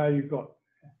this is how you got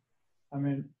there. I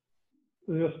mean,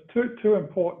 there's two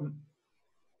important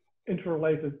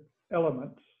interrelated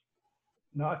elements.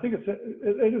 Now, I think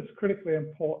it is critically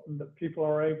important that people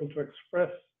are able to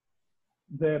express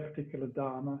their particular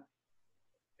dharma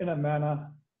in a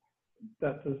manner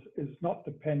that is not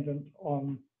dependent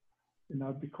on,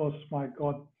 because my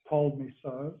God told me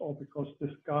so, or because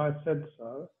this guy said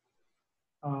so.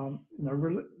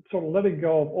 Really sort of letting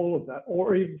go of all of that,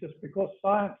 or even just because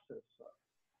science says so.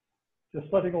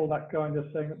 Just letting all that go and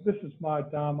just saying, this is my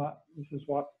dharma, this is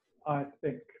what I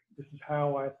think, this is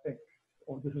how I think,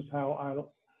 or this is how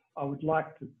I would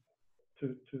like to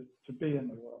be in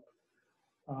the world.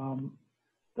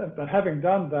 But having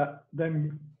done that,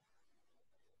 then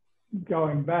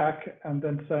going back and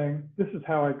then saying, this is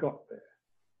how I got there,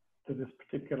 to this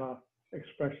particular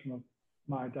expression of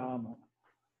my dharma.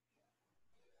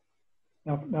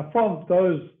 Now from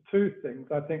those two things,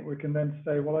 I think we can then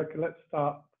say, well, okay, let's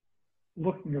start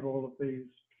looking at all of these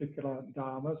particular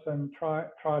dharmas and try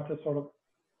to sort of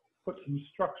put some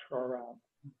structure around.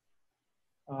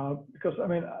 Because I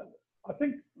mean, I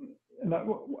think, you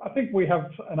know, I think we have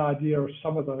an idea of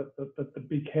some of the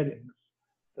big headings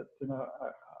that, you know,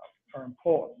 are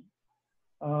important.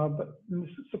 But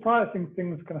surprising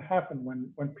things can happen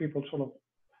when people sort of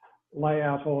lay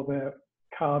out all their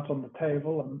cards on the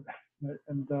table,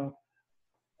 and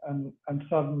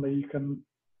suddenly you can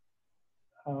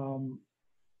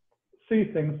see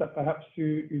things that perhaps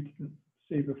you didn't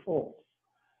see before.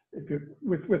 If you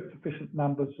with sufficient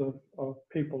numbers of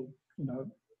people, you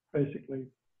know, basically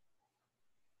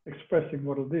expressing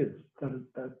what it is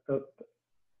that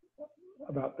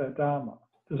about their dharma.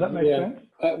 Does that make sense?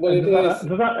 Well,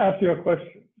 does that answer your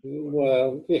question?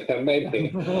 Well, yeah, maybe.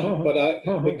 But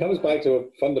it comes back to a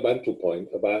fundamental point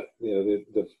about, you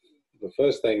know, the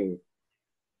first thing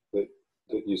that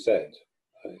you said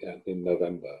in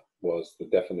November was the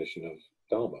definition of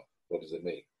dharma. What does it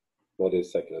mean? What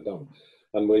is secular dharma?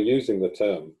 And we're using the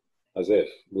term as if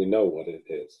we know what it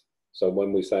is. So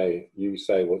when we say, you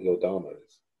say what your dharma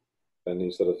is, then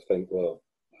you sort of think, well,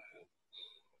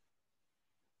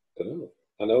 I don't know.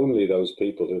 And only those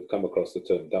people who've come across the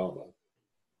term dharma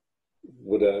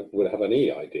would have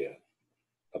any idea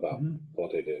about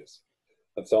what it is.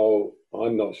 And so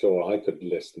I'm not sure I could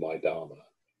list my dharma.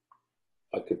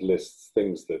 I could list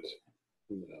things that,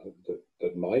 you know,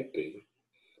 that might be,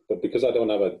 but because I don't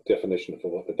have a definition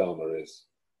for what the dharma is,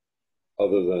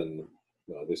 other than,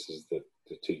 you know, this is the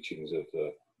teachings of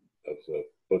the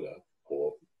Buddha,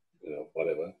 or, you know,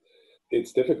 whatever,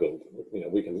 it's difficult. You know,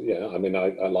 we can, yeah. I mean,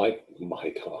 I like my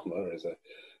dharma as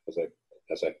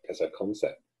a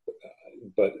concept,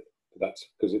 but that's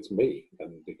because it's me,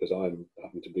 and because I'm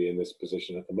happen to be in this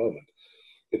position at the moment.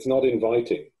 It's not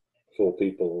inviting for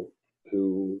people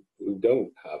who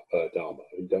don't have a dharma,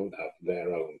 who don't have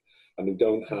their own, and who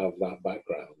don't have that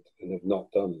background, and have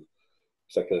not done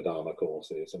secular dharma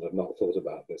courses, and have not thought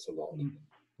about this a lot.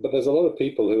 But there's a lot of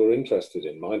people who are interested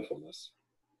in mindfulness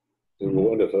who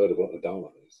won't have heard of what the dharma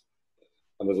is.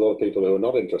 And there's a lot of people who are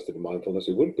not interested in mindfulness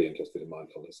who wouldn't be interested in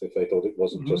mindfulness if they thought it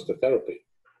wasn't just a therapy.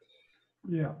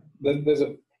 Yeah. There's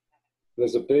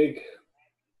a big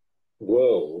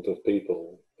world of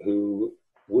people who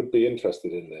would be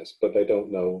interested in this, but they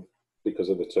don't know because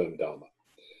of the term dharma.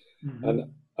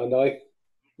 And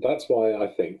that's why I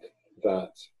think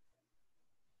that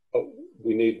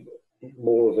we need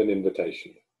more of an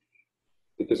invitation.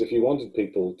 Because if you wanted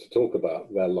people to talk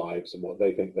about their lives and what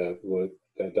they think their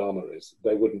dharma is,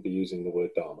 they wouldn't be using the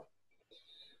word dharma.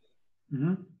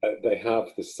 They have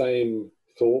the same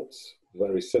thoughts,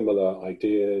 very similar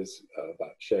ideas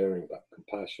about sharing, about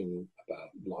compassion, about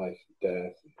life,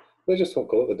 death. They just won't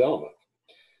call it the dharma.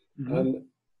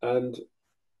 And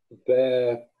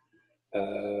they're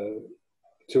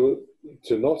to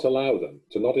not allow them,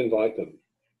 to not invite them,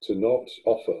 to not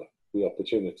offer the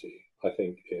opportunity, I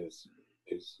think is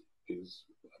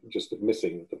just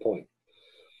missing the point.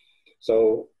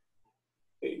 So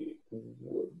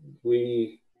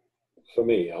for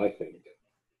me, I think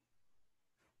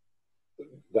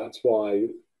that's why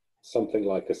something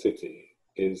like a city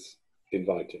is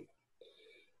inviting.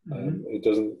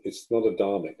 It's not a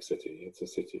dharmic city, it's a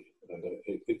city, and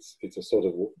it's a sort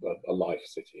of a life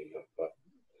city.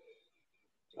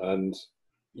 And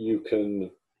you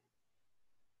can,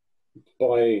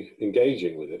 by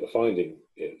engaging with it or finding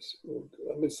it,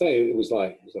 I would say it was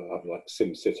like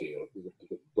Sim City, or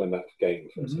when that game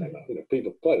first came out. You know,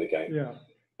 people play the game,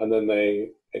 and then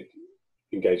they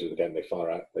engage with the game. They fire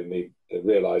out. They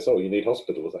realise, oh, you need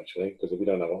hospitals actually, because if you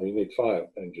don't have them, you need fire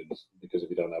engines, because if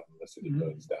you don't have them, the city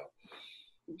burns down.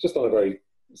 Just on a very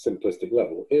simplistic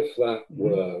level. If that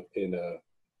were in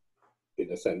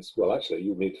a sense, well, actually,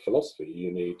 you need philosophy,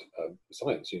 you need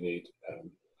science, you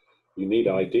need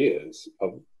ideas,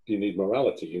 you need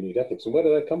morality, you need ethics, and where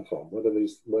do they come from? Where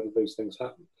do those things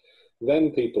happen?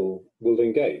 Then people will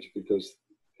engage, because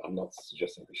I'm not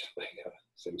suggesting we should make a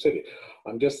Sim City.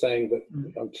 I'm just saying that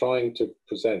I'm trying to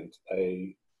present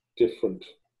a different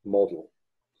model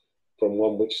from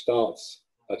one which starts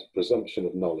at a presumption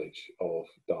of knowledge of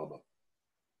Dharma,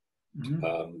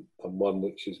 and one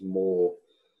which is more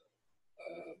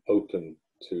open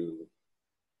to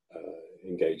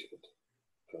engagement.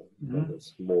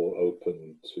 It's more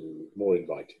open to, more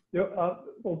inviting.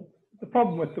 Well, the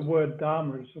problem with the word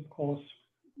dharma is, of course,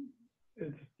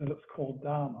 that it's called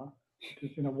dharma, which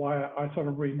is, you know, why I sort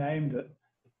of renamed it.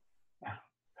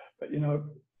 But, you know,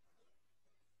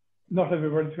 not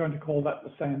everybody's going to call that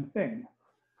the same thing.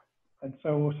 And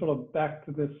so we're sort of back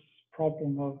to this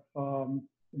problem of,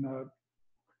 you know,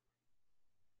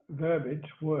 verbiage,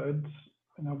 words,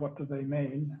 you know, what do they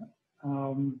mean?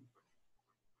 And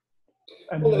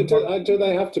well, do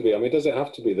they have to be? I mean, does it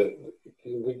have to be that,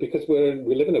 because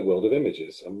we live in a world of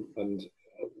images, and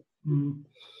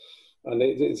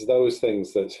it's those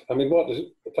things that, I mean, what is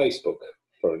Facebook,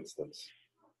 for instance?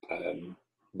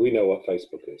 We know what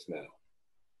Facebook is now,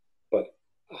 but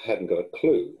I hadn't got a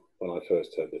clue when I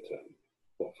first heard the term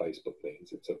what Facebook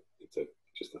means. It's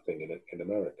just a thing in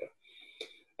America,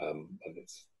 and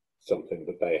it's something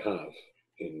that they have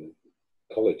in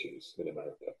colleges in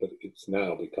America, but it's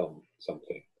now become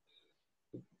something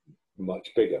much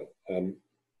bigger. And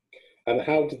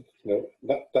how did, you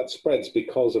know, that spreads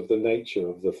because of the nature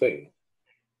of the thing,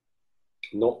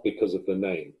 not because of the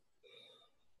name.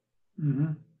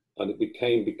 And it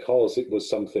became because it was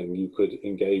something you could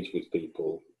engage with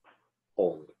people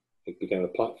on. It became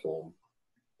a platform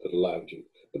that allowed you.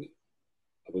 But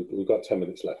we've got 10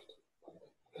 minutes left.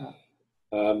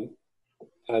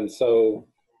 And so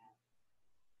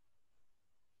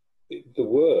the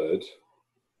word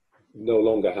no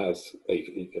longer has,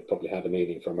 it probably had a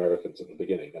meaning for Americans at the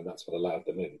beginning, and that's what allowed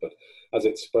them in. But as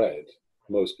it spread,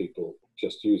 most people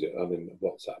just use it. I mean,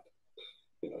 WhatsApp,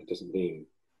 you know, it doesn't mean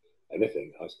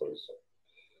anything, I suppose.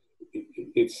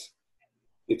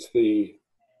 It's the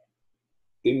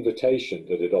invitation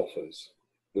that it offers,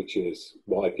 which is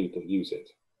why people use it.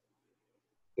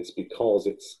 It's because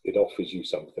it offers you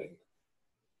something.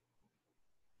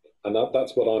 And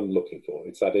that's what I'm looking for.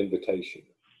 It's that invitation.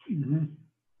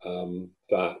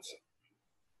 That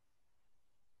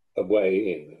a way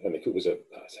in. And if it was a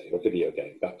video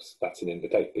game, that's an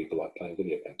invitation. People like playing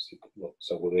video games,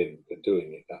 so we're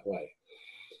doing it that way.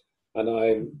 And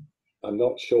I'm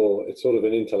not sure, it's sort of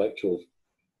an intellectual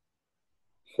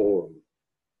forum,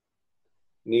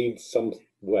 needs some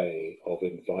way of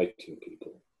inviting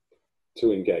people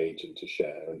to engage and to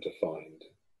share and to find.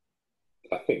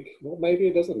 I think, well, maybe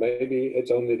it doesn't. Maybe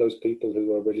it's only those people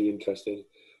who are really interested.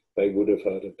 They would have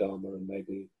heard of Dharma, and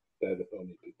maybe they're the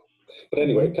only people. But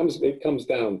anyway, it comes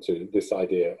down to this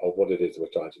idea of what it is we're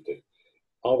trying to do.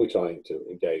 Are we trying to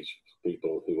engage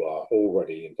people who are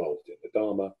already involved in the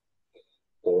Dharma,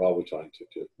 or are we trying to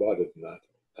do it wider than that?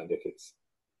 And if it's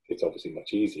obviously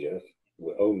much easier if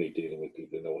we're only dealing with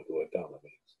people who know what the word Dharma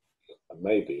means. And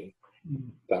maybe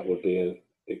that would be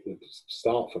it would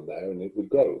start from there and it would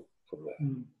grow from there.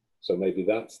 So maybe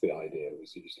that's the idea,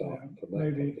 is you start from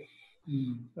there. Maybe.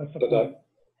 That's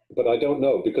but I don't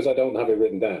know, because I don't have it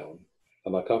written down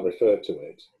and I can't refer to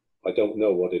it. I don't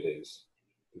know what it is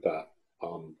that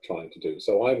I'm trying to do.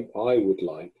 So I would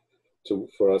like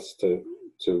for us to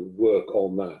work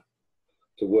on that.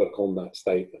 To work on that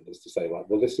statement is to say, right,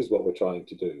 well, this is what we're trying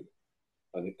to do.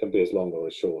 And it can be as long or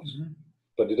as short.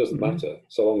 But it doesn't matter,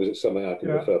 so long as it's something I can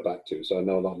refer back to, so I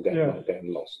know I'm not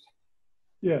getting lost.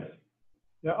 Yes.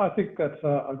 Yeah, I think that's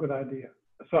a good idea.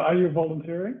 So are you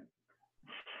volunteering?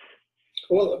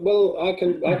 Well, I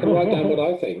can write down what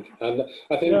I think. And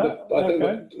I think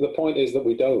the point is that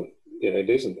we don't, you know, it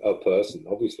isn't a person,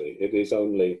 obviously. It is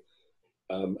only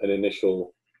an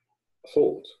initial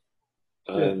thought.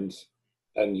 And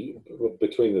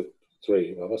between the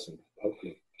three of us, and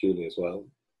hopefully Julie as well,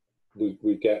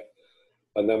 we get,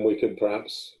 and then we can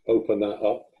perhaps open that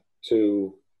up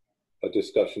to a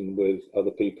discussion with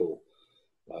other people,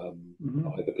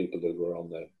 either people who were on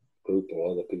the group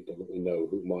or other people that we know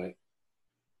who might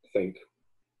think,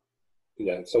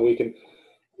 so we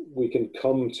can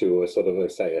come to a sort of,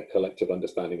 a collective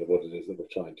understanding of what it is that we're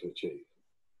trying to achieve.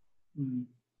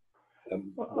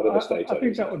 Whatever state I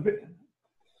think that would be.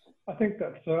 I think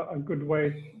that's a good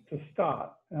way to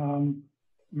start. I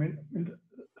mean,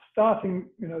 starting,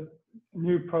 you know,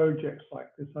 new projects like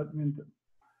this, I mean,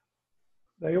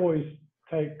 they always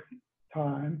take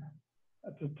time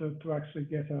to actually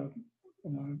get a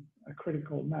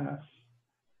critical mass.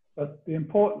 But the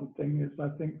important thing is, I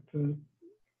think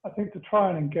to try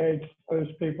and engage those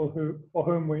people for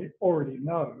whom we already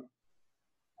know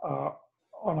are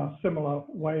on a similar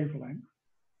wavelength,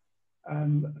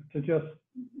 and to just,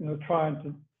 you know, trying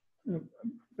to, you know,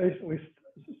 basically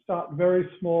start very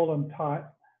small and tight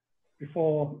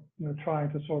before, you know,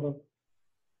 trying to sort of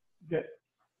get,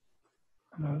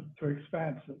 you know, too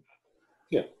expansive.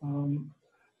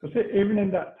 Because even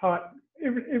in that tight,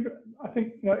 even I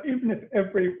think, you know, even if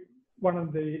every one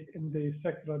in the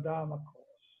secular Dharma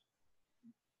course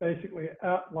basically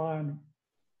outlined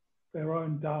their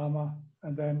own Dharma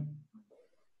and then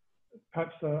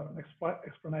perhaps an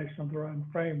explanation of their own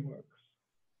frameworks,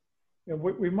 you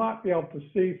know, we might be able to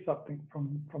see something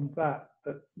from that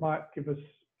might give us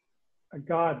a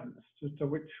guidance as to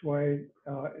which way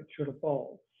it should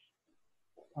evolve.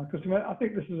 Because I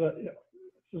think this is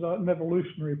an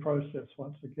evolutionary process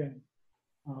once again,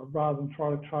 rather than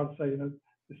try to say,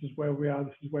 this is where we are,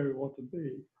 this is where we want to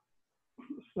be.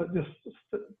 So just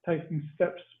taking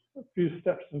a few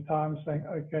steps at a time, saying,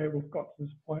 okay, we've got to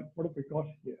this point. What have we got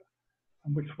here,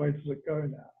 and which way does it go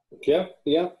now?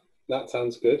 Yeah, that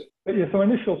sounds good. But yeah, so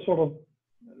initial sort of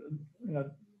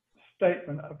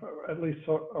statement, at least,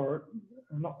 or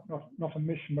not a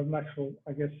mission, but an actual,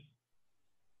 I guess,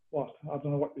 I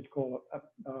don't know what you'd call it,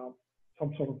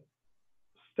 some sort of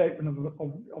statement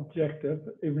of objective,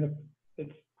 even if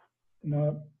it's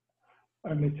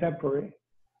only temporary.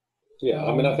 Yeah,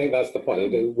 I mean, I think that's the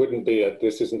point. It wouldn't be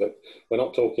we're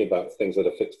not talking about things that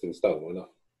are fixed in stone. We're not.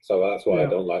 So that's why I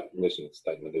don't like the mission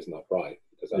statement is not right,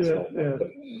 because that's not.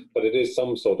 But it is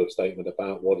some sort of statement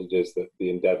about what it is that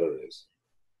the endeavor is.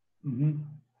 Mm-hmm.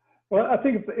 Well, I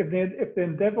think if the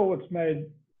endeavor was made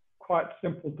quite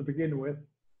simple to begin with,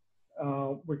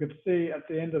 we could see at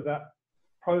the end of that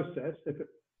process, if it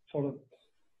sort of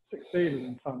succeeded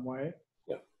in some way,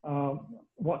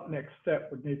 what next step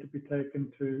would need to be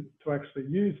taken to actually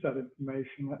use that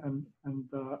information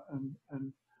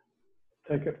and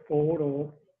take it forward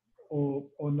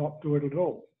or not do it at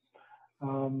all.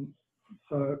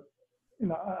 So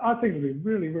I think it'd be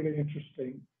really, really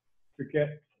interesting to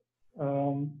get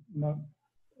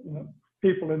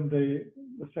people in the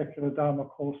secular Dharma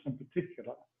course in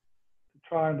particular to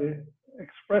try and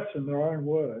express in their own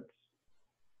words,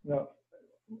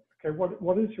 okay,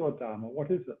 what is your Dharma? What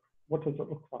is it? What does it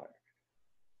look like?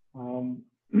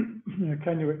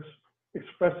 Can you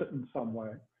express it in some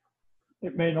way?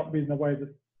 It may not be in the way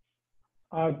that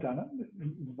I've done it,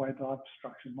 in the way that I've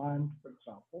structured mine, for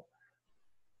example.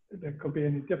 There could be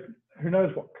any different. Who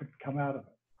knows what could come out of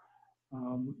it?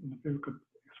 People could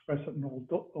express it in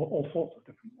all sorts of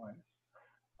different ways,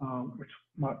 which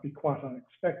might be quite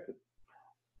unexpected.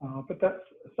 But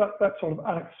that sort of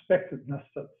unexpectedness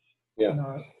that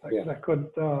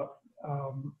could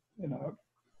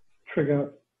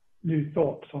trigger new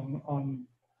thoughts on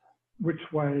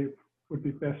which way would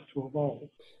be best to evolve.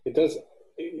 It does.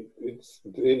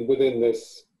 Within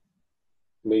this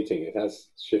meeting, it has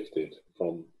shifted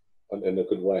from, in a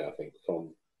good way, I think,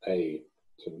 from A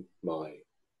to my.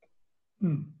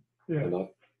 Yeah.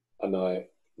 And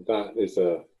that is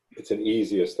it's an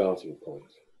easier starting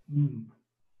point.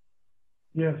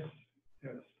 Yes.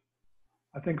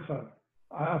 I think so.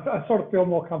 I sort of feel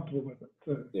more comfortable with it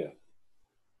too. Yeah.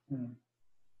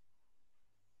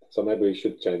 So maybe we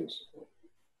should change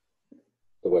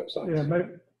the website.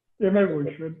 Maybe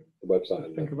we should. The website.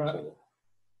 Let's think about it.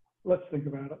 Let's think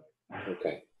about it.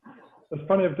 Okay. There's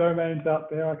plenty of domains out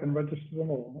there. I can register them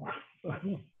all.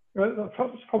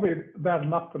 It's probably about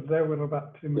enough for today. We've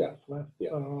about 2 minutes left.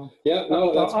 No,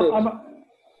 that's good.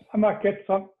 I might get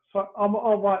some. So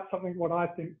I'll write something what I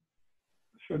think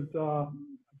should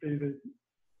be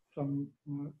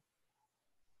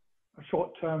a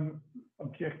short-term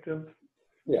objective,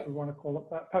 if we want to call it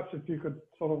that. Perhaps if you could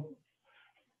sort of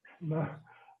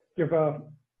give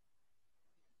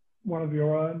one of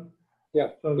your own. I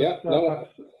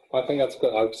think that's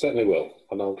good. I certainly will,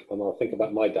 and I'll think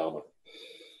about my Dharma.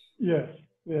 Yes,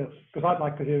 because I'd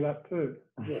like to hear that too.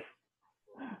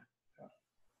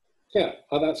 Yeah,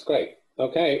 that's great.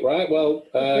 Okay, right. Well,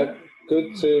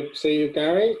 good to see you,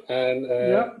 Gary, and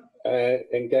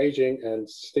engaging and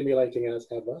stimulating as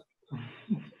ever.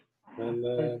 And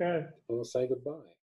I'll say goodbye.